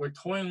we're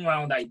toying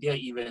around the idea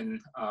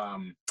even.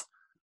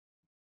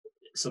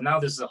 So now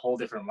this is a whole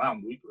different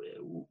realm.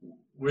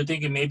 We're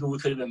thinking maybe we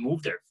could even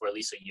move there for at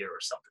least a year or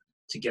something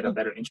to get a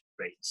better interest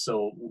rate.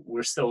 So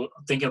we're still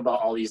thinking about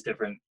all these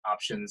different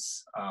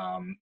options.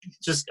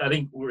 Just I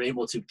think we're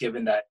able to,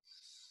 given that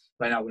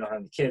right now we don't have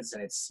any kids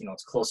and it's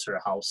it's close to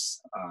our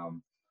house.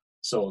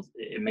 So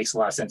it makes a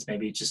lot of sense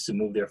maybe just to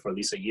move there for at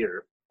least a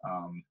year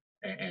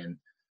and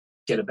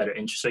get a better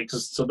interest rate.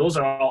 So those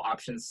are all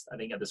options I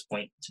think at this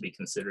point to be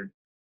considered.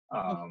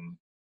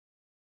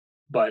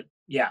 But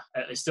yeah,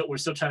 we're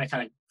still trying to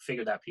kind of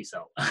figure that piece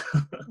out.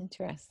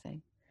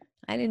 Interesting.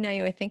 I didn't know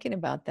you were thinking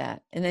about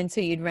that. And then so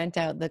you'd rent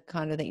out the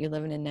condo that you're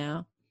living in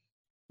now?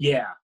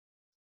 Yeah.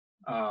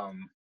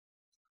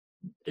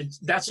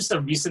 That's just a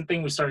recent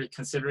thing we started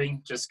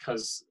considering just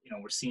because,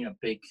 we're seeing a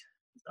big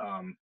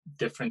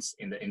difference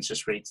in the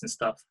interest rates and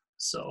stuff.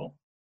 So.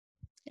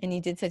 And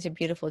you did such a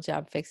beautiful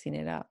job fixing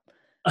it up.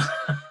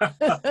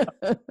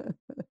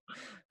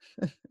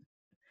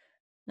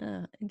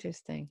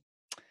 Interesting.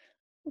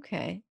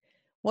 Okay.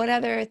 What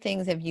other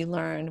things have you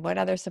learned? What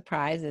other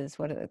surprises?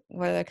 What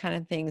other kind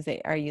of things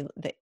that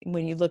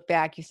when you look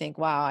back, you think,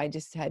 wow, I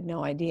just had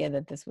no idea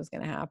that this was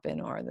going to happen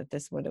or that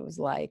this what it was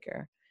like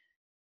or.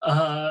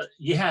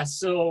 Yeah.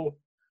 So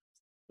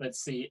let's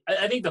see.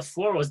 I think the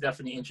floor was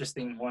definitely an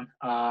interesting one.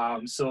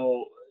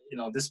 So,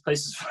 this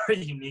place is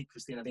very unique,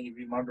 Christine. I think if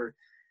you remember,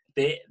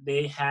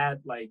 they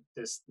had like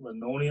this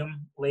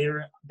linoleum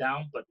layer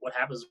down, but what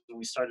happens when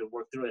we started to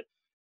work through it,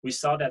 we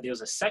saw that there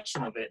was a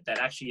section of it that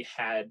actually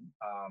had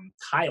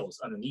tiles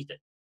underneath it.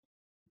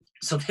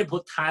 So they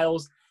put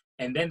tiles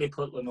and then they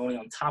put linoleum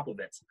on top of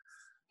it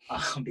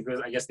because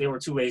I guess there were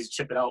two ways to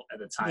chip it out at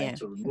the time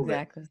to remove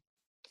it.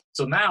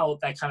 So now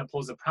that kind of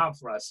poses a problem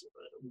for us.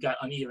 We got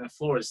uneven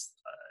floors.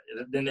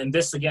 Then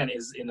this again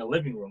is in the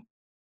living room.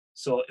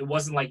 So it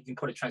wasn't like you can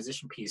put a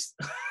transition piece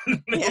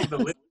in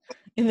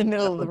the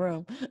middle of the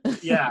room.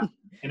 Yeah.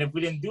 And if we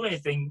didn't do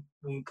anything,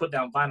 when we put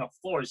down vinyl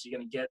floors, you're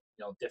going to get,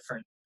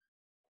 different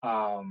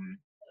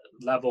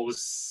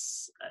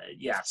levels.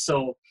 Yeah.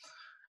 So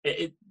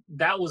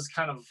that was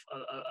kind of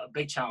a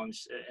big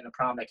challenge and a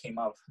problem that came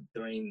up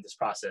during this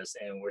process.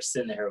 And we're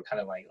sitting there kind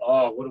of like,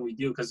 oh, what do we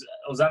do? Because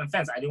I was on the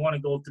fence. I didn't want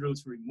to go through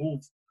to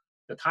remove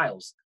the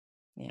tiles.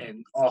 Yeah.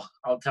 And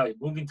I'll tell you,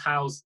 moving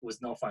tiles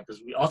was no fun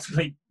because we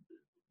ultimately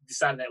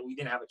decided that we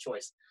didn't have a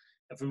choice.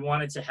 If we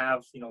wanted to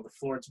have, the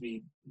floor to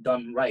be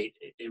done right,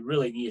 it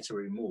really needed to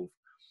remove.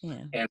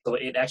 Yeah. And so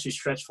it actually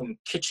stretched from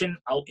kitchen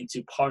out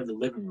into part of the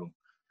living room.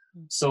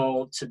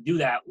 So to do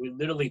that, we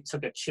literally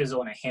took a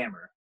chisel and a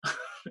hammer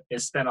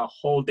and spent a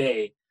whole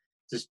day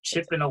just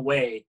chipping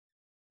away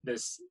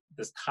this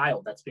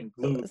tile that's been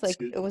glued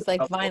to It was the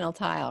like subfloor. vinyl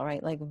tile,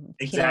 right? Like peel and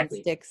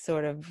Exactly. stick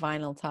sort of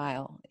vinyl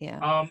tile.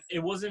 Yeah. It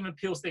wasn't even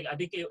peel stick. I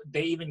think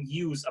they even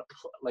use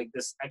like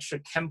this extra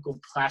chemical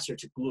plaster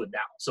to glue it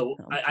down. So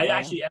Oh I boy.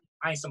 actually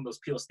buying some of those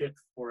peel stick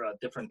for a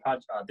different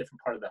part of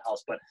the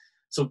house. But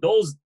so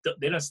those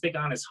they don't stick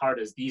on as hard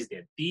as these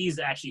did. These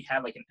actually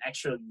had like an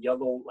extra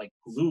yellow like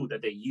glue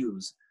that they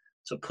use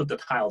to put the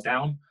tile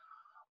down.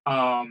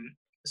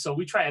 So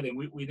we tried it.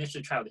 We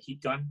initially tried the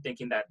heat gun,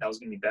 thinking that that was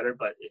gonna be better,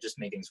 but it just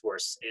made things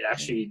worse. It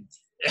actually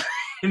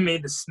it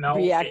made the smell.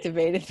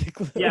 Reactivated the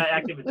glue. Yeah,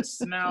 activate the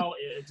smell.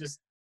 It just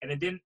and it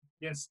didn't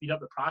speed up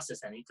the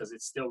process any because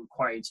it's still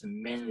required you to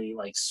manually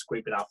like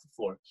scrape it off the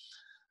floor.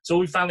 So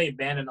we finally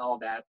abandoned all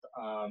that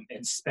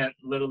and spent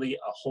literally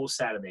a whole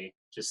Saturday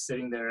just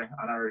sitting there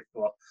on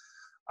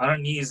our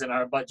knees and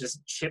our butt,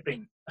 just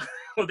chipping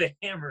with a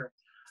hammer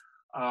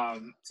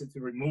to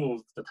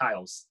remove the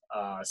tiles.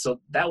 So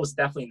that was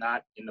definitely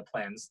not in the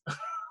plans.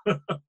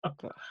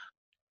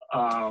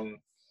 um,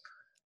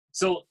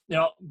 so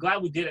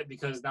glad we did it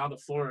because now the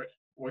floor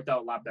worked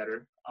out a lot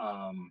better.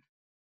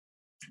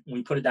 When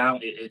we put it down,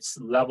 it's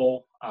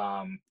level,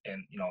 and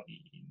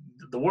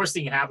the worst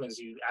thing that happens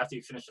after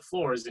you finish the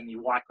floor is then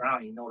you walk around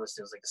and you notice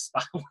there's like a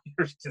spot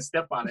where you can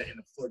step on it and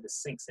the floor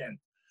just sinks in.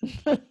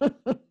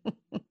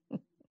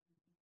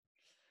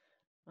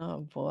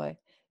 Oh boy.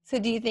 So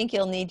do you think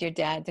you'll need your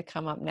dad to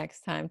come up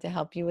next time to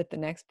help you with the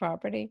next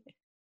property?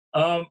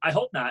 I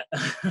hope not.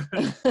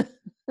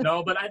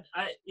 No, but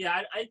I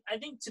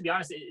think to be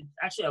honest,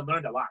 actually I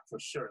learned a lot for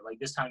sure. Like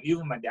this time, even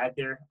with my dad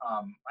there,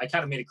 I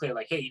kind of made it clear,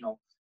 like, hey,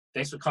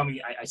 thanks for coming.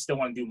 I still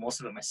want to do most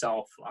of it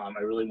myself. I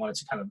really wanted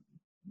to kind of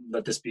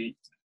let this be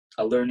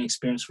a learning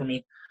experience for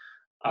me.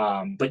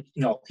 But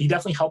he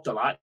definitely helped a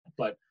lot.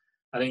 But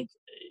I think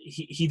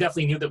he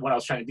definitely knew that what I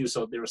was trying to do.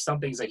 So there were some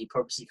things that he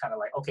purposely kind of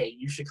like, okay,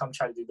 you should come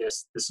try to do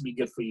this. This will be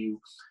good for you.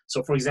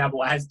 So for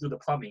example, I had to do the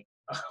plumbing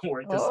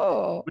work because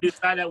Oh, we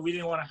decided that we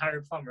didn't want to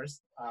hire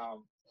plumbers.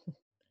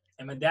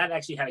 And my dad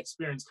actually had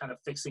experience kind of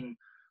fixing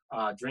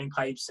drain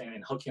pipes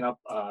and hooking up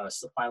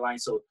supply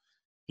lines. So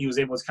he was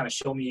able to kind of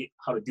show me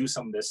how to do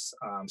some of this.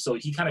 So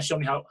he kind of showed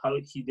me how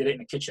he did it in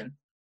the kitchen.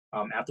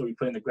 After we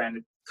put in the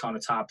granite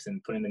countertops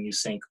and put in the new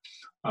sink,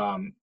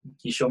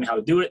 he showed me how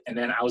to do it. And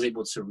then I was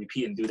able to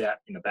repeat and do that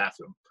in the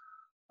bathroom.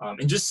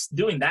 And just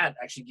doing that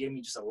actually gave me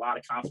just a lot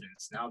of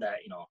confidence now that,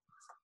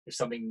 if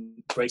something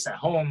breaks at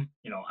home,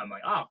 I'm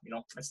like,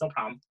 that's no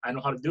problem. I know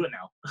how to do it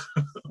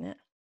now. yeah.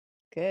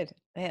 Good.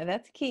 Yeah,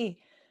 that's key.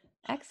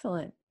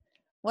 Excellent.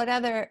 What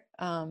other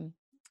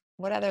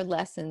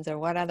lessons or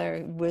what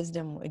other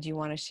wisdom would you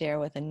want to share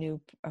with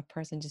a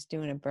person just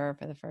doing a burr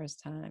for the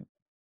first time?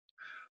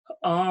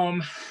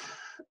 Um,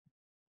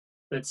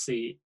 let's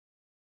see.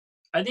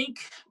 I think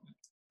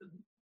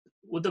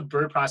with the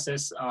burr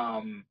process,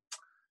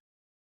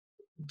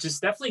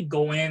 just definitely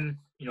go in,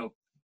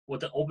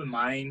 with an open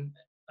mind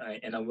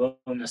and a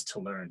willingness to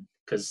learn,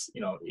 because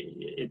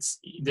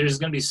there's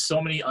going to be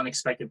so many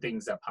unexpected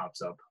things that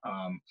pops up.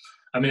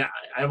 I mean,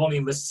 I've only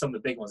listed some of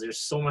the big ones. There's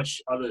so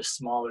much other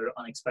smaller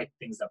unexpected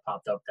things that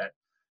popped up that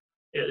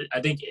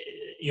I think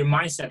your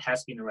mindset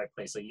has to be in the right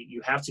place. Like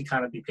you have to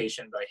kind of be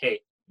patient. Like, hey,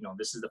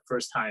 this is the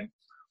first time.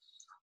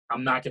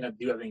 I'm not gonna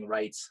do everything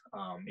right.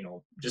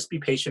 Just be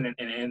patient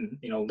and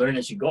learn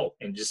as you go,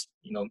 and just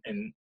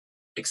and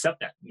accept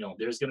that.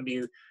 There's gonna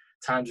be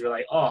times you're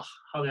like, oh,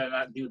 how did I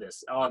not do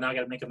this? Oh, now I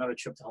gotta make another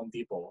trip to Home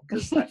Depot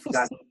because I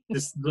forgot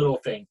this little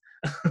thing.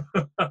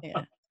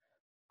 Yeah.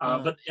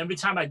 But every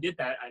time I did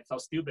that, I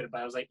felt stupid.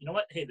 But I was like, you know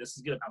what? Hey, this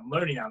is good. I'm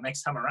learning now.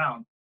 Next time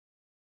around,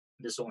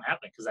 this won't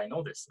happen because I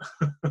know this.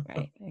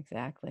 Right.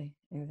 Exactly.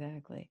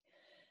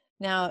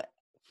 Now,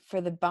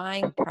 for the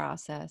buying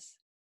process,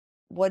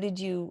 what did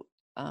you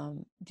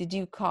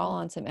call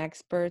on some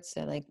experts?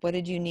 Like, what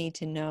did you need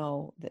to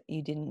know that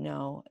you didn't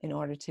know in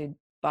order to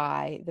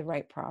buy the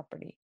right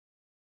property?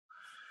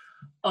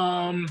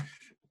 um,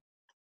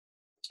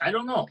 I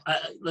don't know.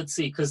 Let's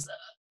see, because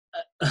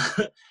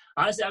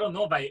honestly, I don't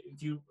know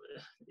if you.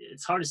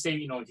 It's hard to say,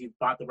 if you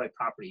bought the right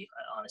property.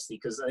 Honestly,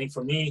 because I think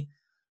for me,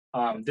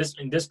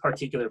 this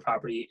particular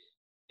property,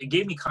 it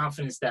gave me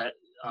confidence that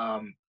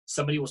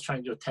somebody was trying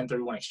to do a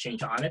 1031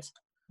 exchange on it,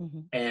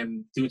 Mm-hmm.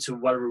 and due to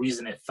whatever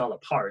reason, it fell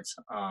apart.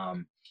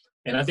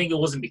 And I think it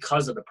wasn't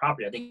because of the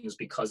property. I think it was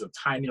because of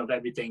timing of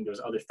everything. There's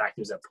other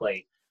factors at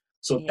play.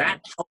 So Yeah.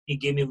 that helped me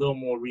give me a little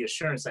more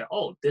reassurance that,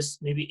 oh, this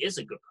maybe is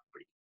a good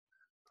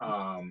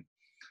property.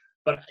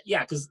 But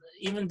yeah, because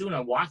even doing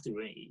a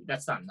walkthrough,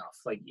 that's not enough.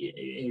 Like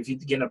if you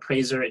get an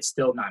appraiser, it's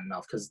still not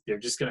enough because they're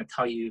just going to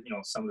tell you,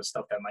 some of the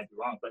stuff that might be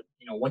wrong. But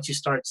once you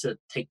start to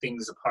take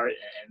things apart,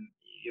 and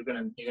you're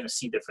gonna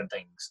see different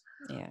things.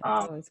 Yeah, it's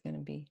always going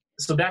to be.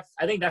 So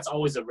I think that's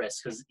always a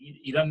risk because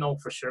you don't know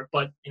for sure.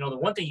 But the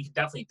one thing you can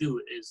definitely do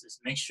is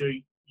make sure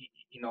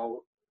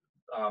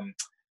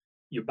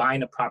you're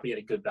buying a property at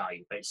a good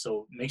value, right?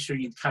 So make sure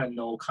you kind of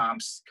know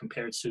comps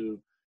compared to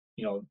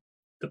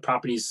the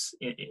properties.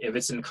 If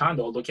it's in a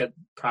condo, look at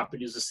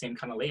properties the same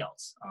kind of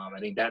layouts. I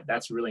think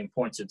that's really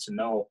important to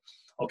know.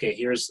 Okay,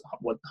 here's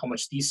how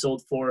much these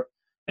sold for.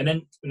 And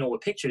then,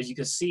 with pictures, you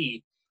can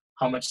see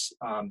how much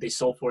they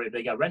sold for if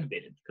they got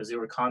renovated, because there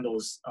were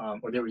condos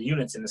or there were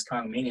units in this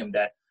condominium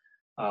that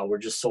were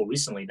just sold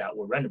recently that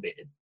were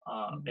renovated.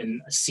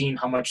 And seeing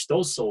how much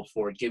those sold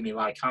for gave me a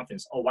lot of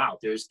confidence. Oh, wow,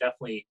 there's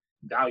definitely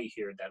value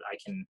here that I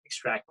can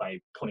extract by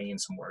putting in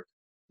some work.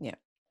 Yeah.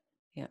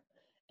 Yeah.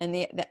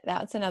 And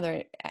that's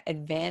another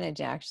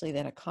advantage actually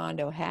that a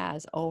condo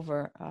has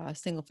over a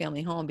single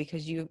family home,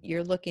 because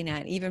you're looking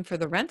at, even for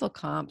the rental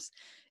comps,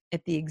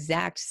 at the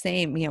exact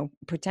same,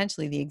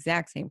 potentially the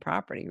exact same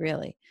property,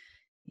 really.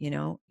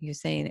 You're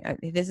saying,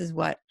 this is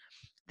what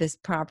this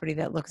property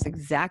that looks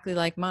exactly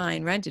like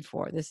mine rented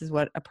for. This is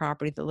what a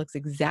property that looks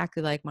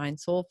exactly like mine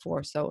sold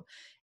for. So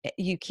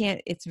you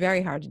can't, it's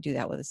very hard to do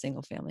that with a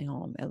single family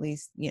home, at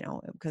least,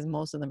 because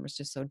most of them are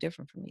just so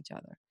different from each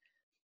other.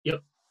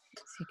 Yep.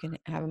 So you can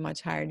have a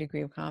much higher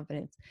degree of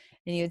confidence.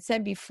 And you had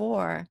said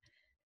before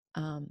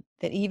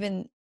that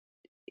even,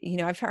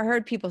 I've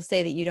heard people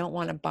say that you don't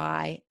want to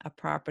buy a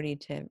property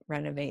to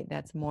renovate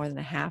that's more than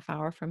a half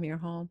hour from your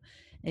home.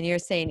 And you're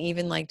saying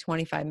even like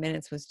 25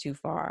 minutes was too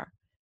far.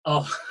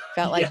 Oh,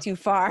 Felt like yeah. too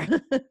far.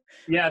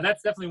 Yeah,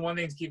 that's definitely one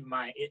thing to keep in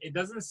mind. It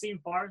doesn't seem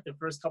far the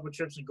first couple of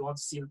trips you go out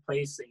to see the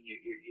place, and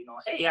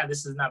hey, yeah,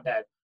 this is not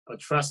bad. But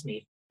trust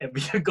me,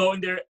 if you're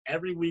going there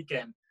every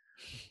weekend,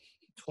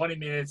 20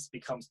 minutes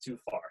becomes too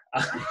far.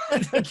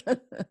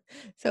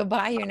 So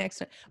buy your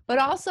next one. But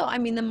also, I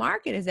mean, the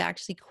market is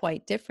actually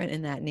quite different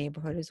in that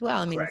neighborhood as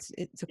well. I mean, Correct.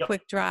 it's a Yep.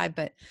 quick drive,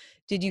 but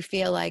did you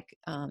feel like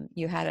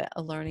you had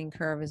a learning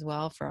curve as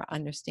well for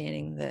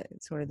understanding the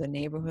sort of the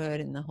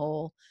neighborhood and the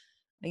whole,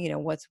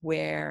 what's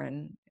where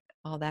and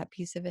all that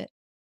piece of it?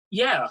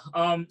 Yeah.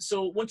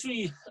 So once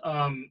we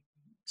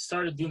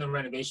started doing the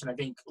renovation, I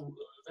think,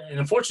 and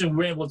unfortunately, we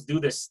were able to do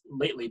this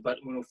lately. But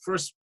when we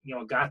first,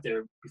 got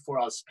there before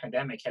all this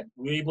pandemic,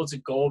 we were able to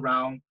go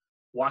around,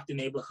 walk the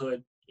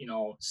neighborhood,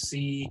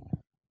 see,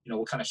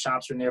 what kind of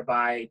shops are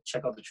nearby,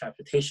 check out the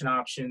transportation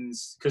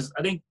options. Because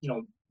I think,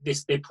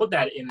 they put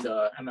that in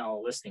the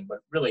ML listing, but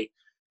really,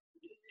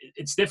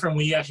 it's different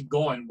when you actually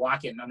go and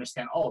walk it and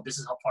understand. Oh, this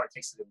is how far it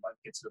takes to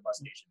get to the bus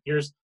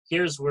station.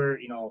 Here's where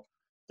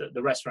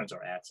the restaurants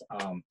are at.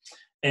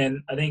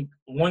 And I think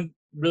one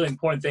really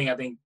important thing I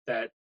think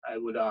that I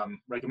would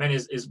recommend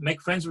is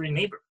make friends with your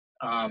neighbor.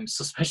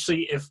 So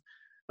especially if,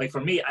 like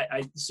for me, I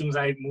as soon as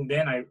I moved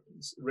in, I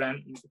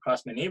ran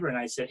across my neighbor and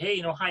I said, hey,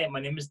 hi, my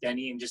name is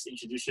Denny, and just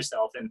introduce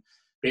yourself and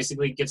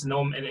basically get to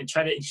know him and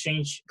try to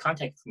exchange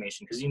contact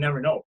information, because you never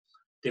know.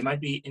 There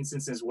might be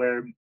instances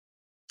where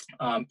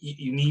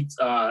you need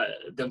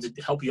them to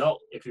help you out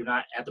if you're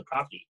not at the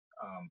property,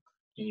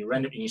 and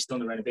you're still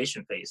in the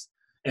renovation phase.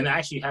 And I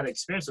actually had an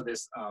experience with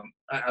this.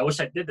 I wish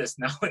I did this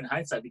now in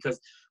hindsight, because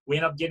we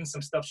ended up getting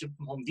some stuff shipped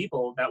from Home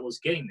Depot that was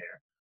getting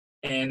there.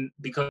 And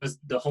because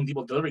the Home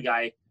Depot delivery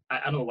guy, I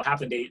don't know what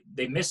happened.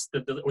 They missed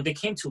or they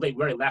came too late.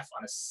 We already left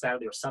on a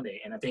Saturday or Sunday.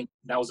 And I think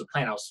that was the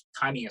plan. I was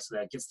timing it so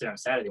that it gets there on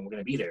Saturday and we're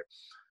going to be there.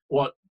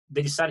 Well,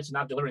 they decided to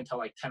not deliver until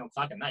like 10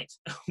 o'clock at night.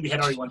 We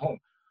had already went home.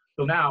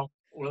 So now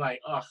we're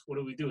like, oh, what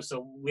do we do?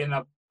 So we ended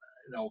up,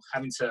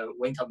 having to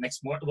wait until the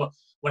next morning. Well,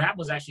 what happened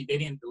was actually they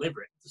didn't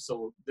deliver it.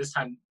 So this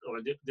time, or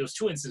there was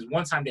two instances.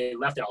 One time they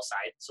left it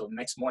outside. So the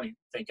next morning,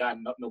 thank God,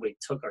 nobody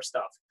took our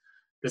stuff.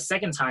 The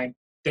second time,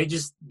 they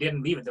just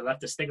didn't leave it. They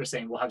left a sticker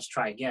saying, we'll have to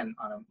try again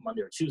on a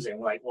Monday or Tuesday. And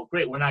we're like, well,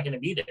 great, we're not going to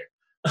be there.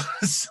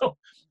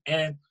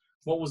 And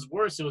what was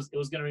worse, it was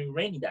going to be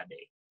raining that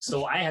day.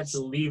 So I had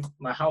to leave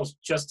my house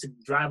just to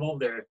drive over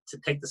there to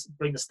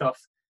bring the stuff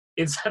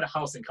inside the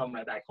house and come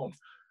right back home.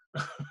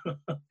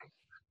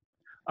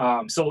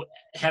 So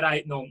had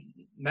I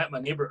met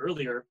my neighbor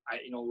earlier,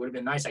 it would have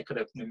been nice. I could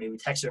have maybe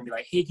texted her and be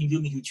like, hey, can you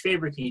do me a huge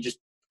favor? Can you just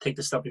take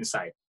the stuff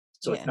inside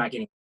so it's not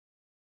getting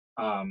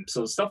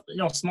so stuff,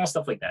 small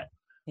stuff like that.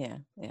 Yeah.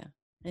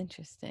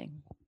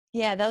 Interesting.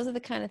 Yeah, those are the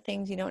kind of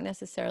things you don't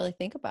necessarily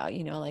think about,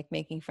 like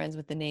making friends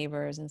with the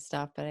neighbors and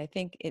stuff. But I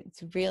think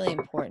it's really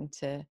important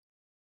to,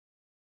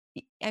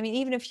 I mean,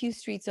 even a few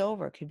streets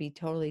over could be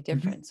totally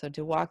different. So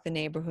to walk the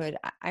neighborhood,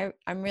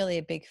 I'm really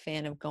a big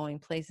fan of going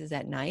places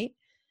at night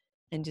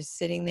and just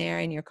sitting there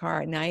in your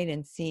car at night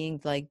and seeing,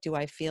 like, do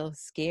I feel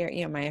scared?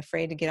 Am I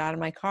afraid to get out of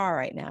my car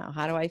right now?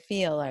 How do I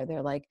feel? Are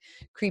there like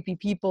creepy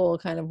people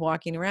kind of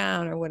walking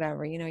around or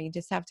whatever? You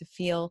just have to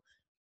feel,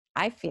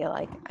 I feel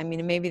like, I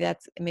mean, maybe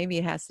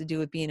it has to do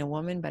with being a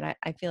woman, but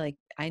I feel like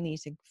I need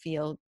to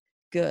feel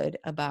good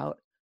about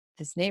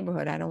this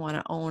neighborhood. I don't want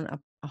to own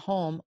a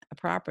home, a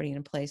property in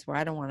a place where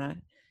I don't want to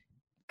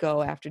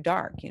go after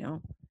dark.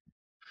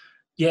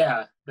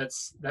 Yeah,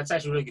 that's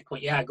actually a really good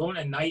point. Yeah, going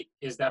at night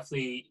is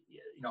definitely,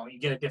 you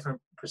get a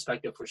different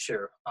perspective for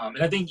sure.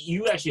 And I think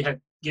you actually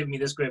had given me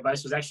this great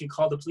advice, was actually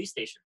call the police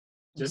station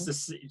just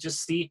to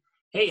see,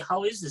 hey,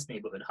 how is this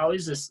neighborhood? How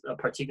is this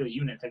particular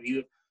unit? Have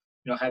you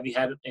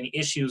had any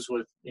issues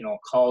with,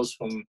 calls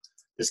from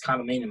this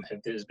condominium? Have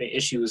there been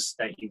issues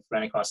that you've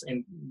run across?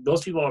 And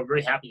those people are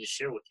very happy to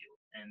share with you.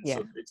 And Yeah.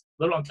 so it's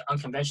a little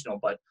unconventional,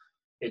 but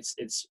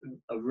it's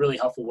a really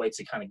helpful way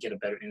to kind of get a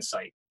better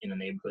insight in the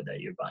neighborhood that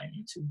you're buying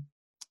into.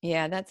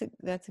 Yeah, that's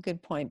a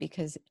good point,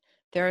 because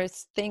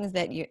there's things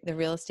that the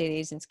real estate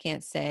agents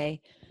can't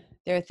say.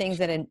 There are things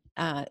that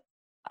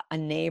a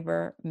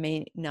neighbor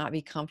may not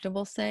be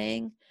comfortable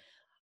saying.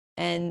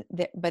 And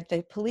but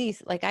the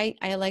police, like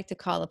I like to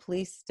call the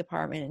police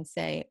department and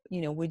say,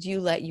 would you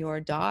let your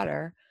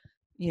daughter,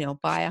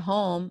 buy a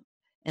home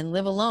and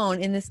live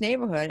alone in this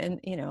neighborhood? And,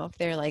 if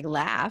they're like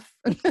laugh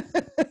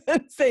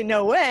and say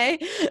no way,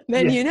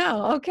 then,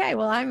 Yeah. okay,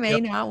 well, I may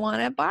Yep. not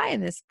want to buy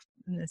in this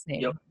Yep.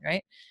 neighborhood,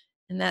 right?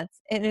 And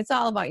it's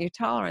all about your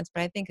tolerance.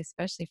 But I think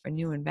especially for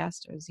new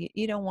investors,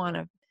 you don't want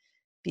to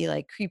be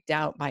like creeped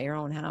out by your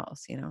own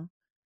house.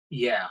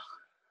 Yeah.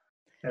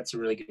 That's a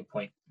really good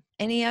point.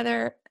 Any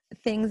other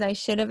things I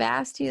should have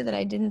asked you that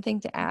I didn't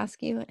think to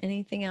ask you?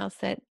 Anything else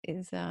that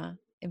is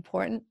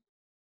important?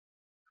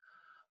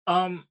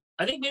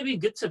 I think maybe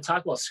good to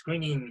talk about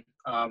screening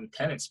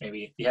tenants.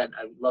 Maybe if you had,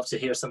 I'd love to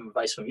hear some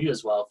advice from you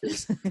as well.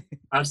 Because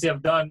obviously,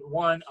 I've done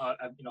one.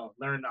 I've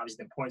learned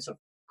obviously the importance of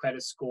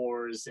credit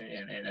scores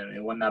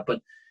and whatnot.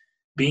 But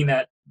being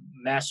that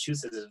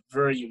Massachusetts is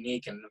very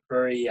unique and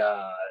very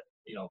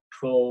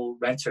pro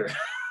renter,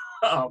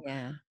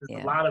 Yeah, there's a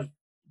yeah. lot of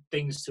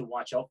things to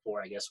watch out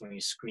for, I guess, when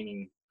you're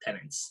screening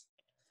tenants.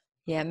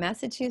 Yeah,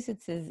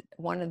 Massachusetts is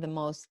one of the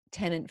most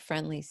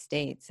tenant-friendly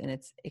states, and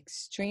it's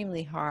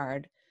extremely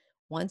hard.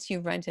 Once you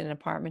rent an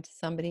apartment to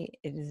somebody,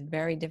 it is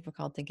very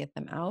difficult to get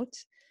them out.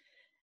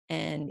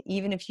 And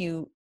even if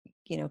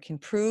can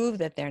prove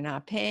that they're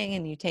not paying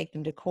and you take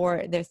them to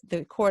court,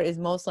 the court is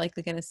most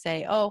likely going to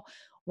say, oh,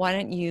 why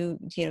don't you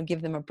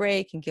give them a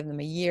break and give them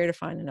a year to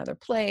find another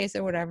place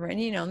or whatever.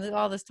 And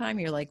all this time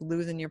you're like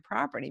losing your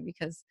property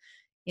because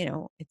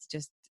it's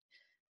just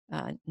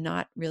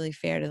not really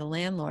fair to the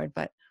landlord.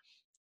 But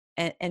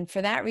and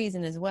for that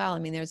reason as well, I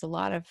mean, there's a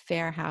lot of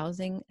fair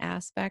housing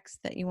aspects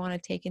that you want to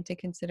take into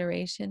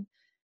consideration.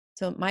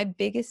 So my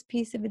biggest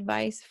piece of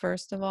advice,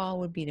 first of all,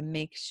 would be to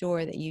make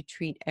sure that you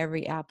treat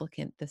every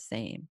applicant the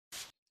same.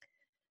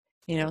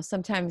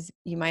 Sometimes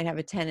you might have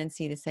a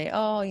tendency to say,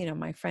 oh,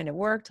 my friend at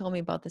work told me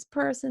about this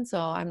person, so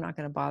I'm not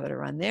going to bother to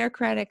run their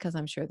credit because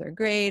I'm sure they're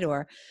great.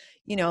 Or,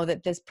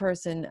 that this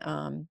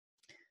person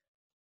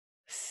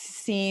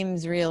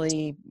seems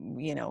really,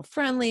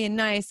 friendly and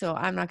nice, so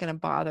I'm not going to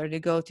bother to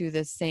go through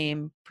the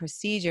same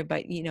procedure.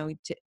 But,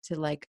 to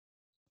like,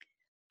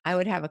 I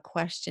would have a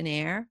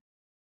questionnaire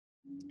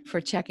for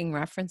checking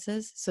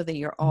references so that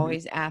you're Mm-hmm.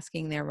 always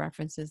asking their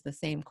references the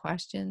same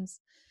questions,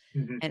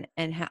 Mm-hmm.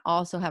 and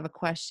also have a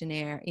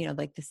questionnaire,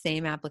 like the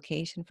same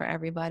application for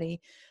everybody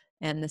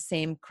and the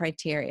same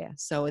criteria.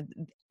 So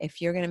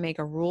if you're going to make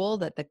a rule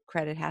that the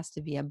credit has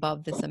to be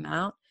above this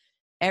amount,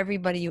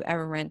 everybody you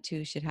ever rent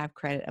to should have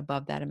credit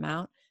above that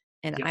amount.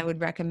 And Yep. I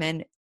would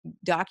recommend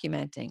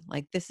documenting,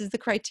 like, this is the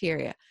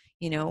criteria.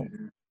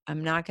 Mm-hmm.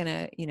 I'm not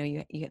going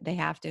to, they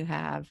have to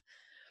have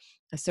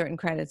a certain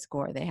credit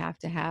score. They have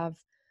to have,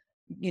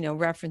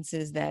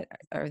 references that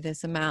are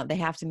this amount. They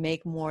have to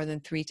make more than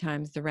 3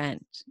 times the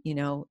rent,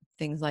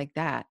 things like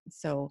that.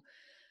 So,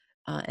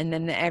 and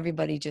then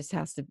everybody just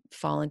has to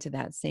fall into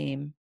that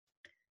same,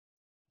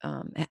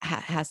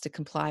 has to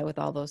comply with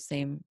all those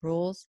same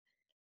rules.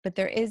 But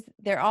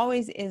there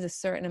always is a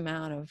certain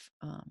amount of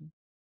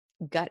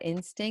gut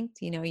instinct.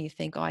 You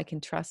think, oh, I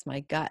can trust my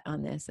gut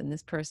on this, and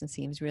this person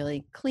seems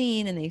really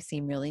clean and they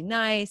seem really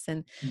nice,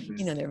 and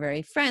Mm-hmm. they're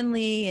very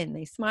friendly and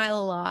they smile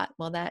a lot.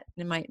 Well, that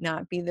might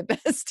not be the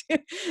best.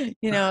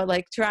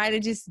 Like, try to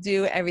just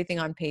do everything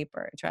on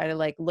paper. Try to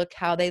like look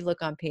how they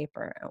look on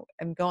paper.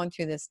 I'm going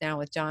through this now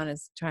with John,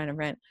 is trying to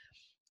rent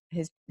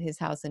his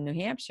house in New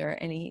Hampshire,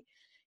 and he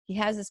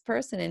has this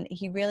person, and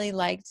he really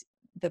liked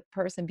the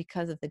person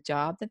because of the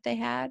job that they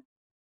had,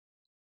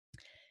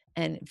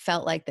 and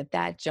felt like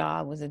that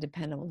job was a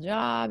dependable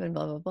job and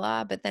blah, blah,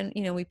 blah. But then,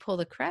 we pull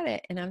the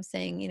credit, and I'm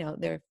saying,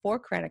 there are 4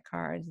 credit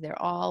cards.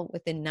 They're all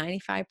within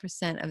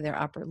 95% of their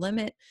upper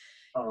limit,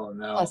 Oh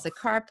no. plus a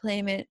car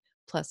payment,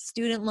 plus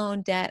student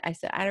loan debt. I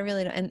said, I don't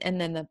really know.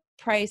 And then the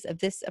price of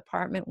this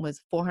apartment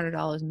was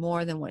 $400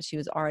 more than what she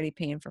was already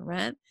paying for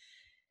rent.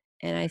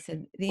 And I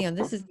said,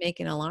 this is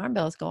making alarm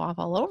bells go off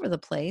all over the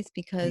place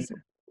because,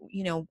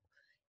 you know,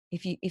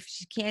 if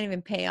she can't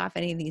even pay off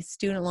any of these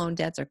student loan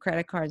debts or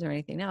credit cards or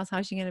anything else,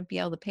 how's she going to be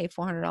able to pay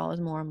 $400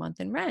 more a month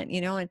in rent?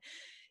 And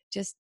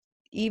just,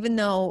 even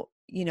though,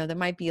 there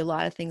might be a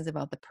lot of things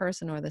about the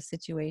person or the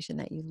situation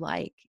that you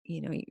like,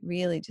 you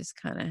really just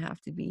kind of have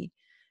to be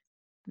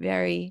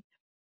very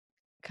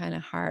kind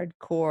of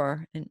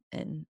hardcore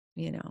and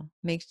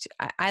make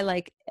sure, I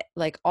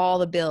like all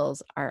the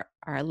bills are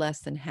less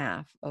than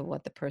half of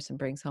what the person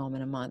brings home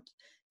in a month,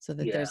 so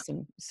that Yeah. there's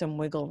some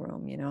wiggle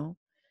room.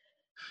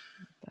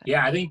 But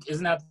Yeah, I think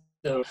isn't that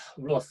the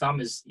rule of thumb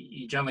is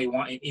you generally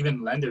want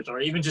even lenders or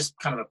even just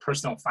kind of a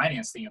personal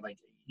finance thing, like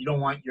you don't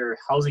want your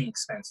housing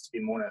expense to be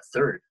more than a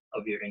third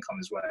of your income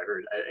is what I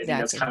heard. I think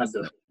that's exactly.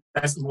 kind of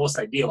that's the most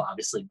ideal,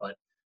 obviously, but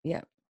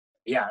Yeah.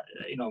 yeah,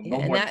 Yeah, no and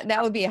more than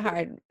that would be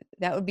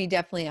that would be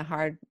definitely a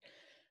hard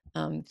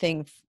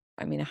thing.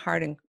 I mean, a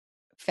hard and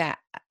fat,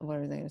 what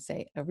was I going to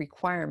say? A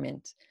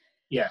requirement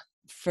yeah.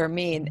 for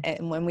me.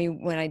 And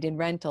when I did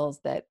rentals,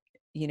 that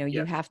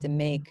you have to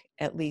make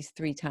at least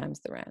 3 times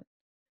the rent.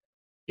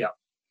 Yeah.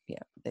 Yeah.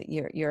 That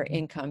your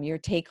income, your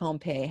take home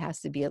pay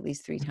has to be at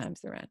least 3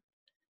 times the rent.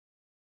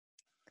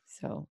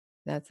 So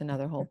that's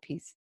another whole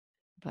piece.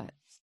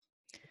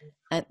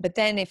 But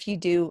then if you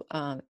do,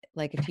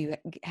 like if you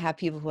have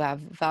people who have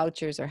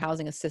vouchers or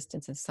housing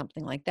assistance and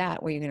something like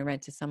that, where you're going to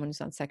rent to someone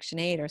who's on Section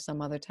 8 or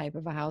some other type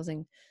of a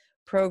housing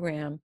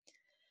program,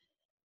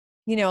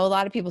 a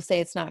lot of people say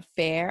it's not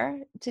fair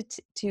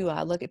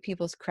to look at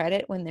people's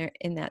credit when they're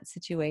in that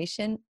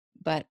situation.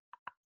 But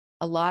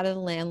a lot of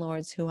the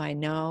landlords who I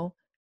know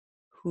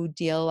who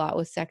deal a lot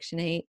with Section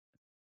 8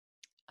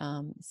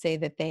 say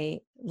that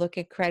they look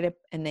at credit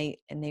and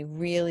they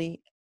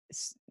really,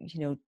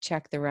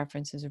 check the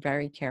references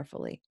very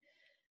carefully.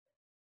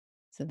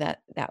 So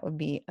that would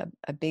be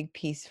a big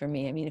piece for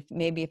me. I mean,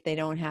 if they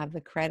don't have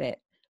the credit,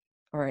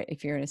 or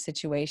if you're in a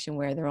situation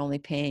where they're only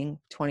paying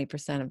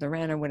 20% of the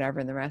rent or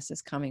whatever, and the rest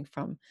is coming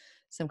from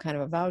some kind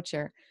of a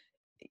voucher,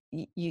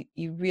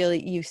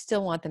 you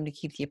still want them to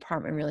keep the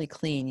apartment really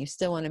clean. You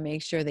still want to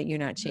make sure that you're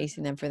not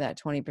chasing them for that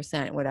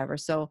 20%, whatever.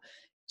 So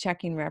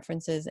checking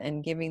references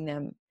and giving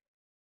them,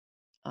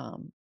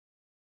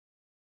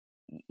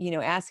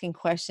 asking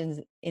questions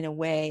in a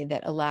way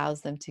that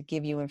allows them to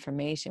give you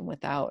information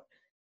without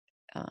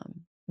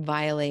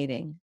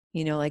violating.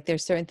 Like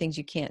there's certain things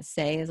you can't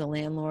say as a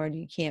landlord.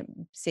 You can't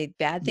say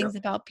bad things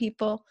about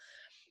people,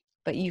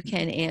 but you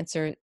can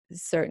answer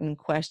certain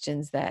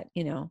questions that,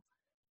 they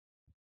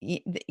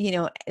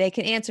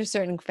can answer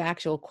certain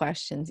factual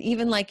questions,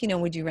 even like,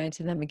 would you rent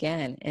to them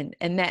again?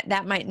 And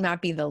that might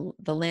not be the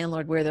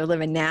landlord where they're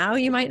living now.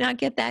 You might not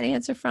get that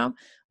answer from,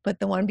 but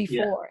the one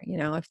before,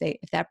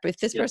 if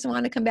this person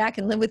wanted to come back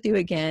and live with you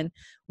again,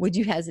 would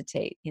you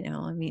hesitate?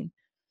 I mean,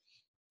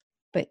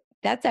 but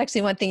that's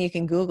actually one thing you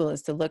can Google,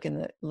 is to look at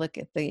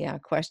the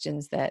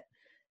questions that,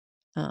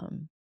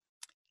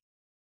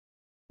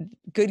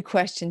 good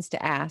questions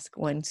to ask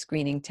when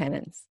screening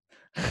tenants.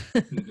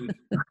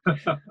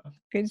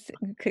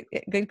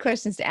 Good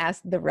questions to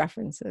ask the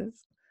references.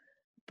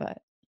 But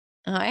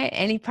all right,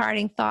 any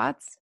parting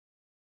thoughts?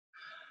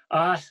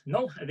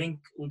 No, I think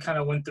we kind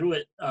of went through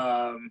it.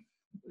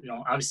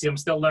 Obviously I'm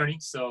still learning,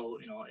 so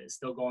it's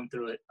still going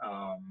through it.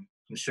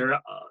 I'm sure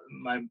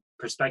my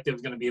perspective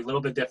is going to be a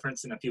little bit different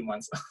in a few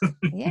months.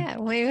 Yeah,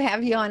 we'll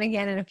have you on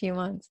again in a few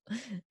months.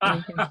 You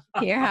can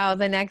hear how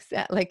the next,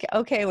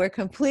 okay, we're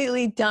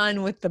completely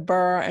done with the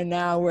BRRRR, and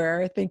now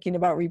we're thinking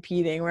about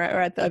repeating. We're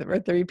at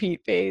the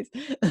repeat phase.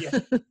 Yeah.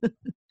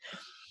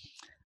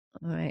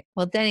 All right.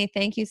 Well, Denny,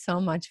 thank you so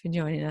much for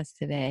joining us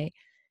today.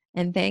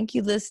 And thank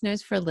you,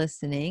 listeners, for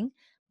listening.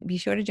 Be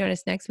sure to join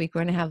us next week.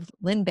 We're going to have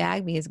Lynn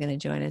Bagby is going to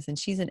join us, and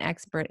she's an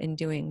expert in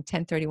doing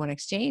 1031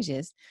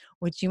 exchanges,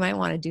 which you might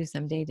want to do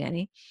someday,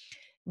 Denny,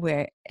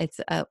 where it's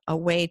a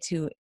way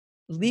to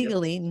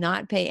legally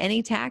not pay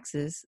any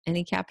taxes,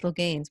 any capital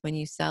gains when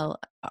you sell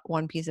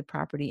one piece of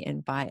property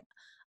and buy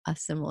a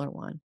similar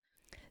one.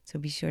 So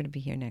be sure to be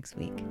here next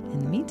week. In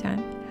the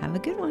meantime, have a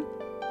good one.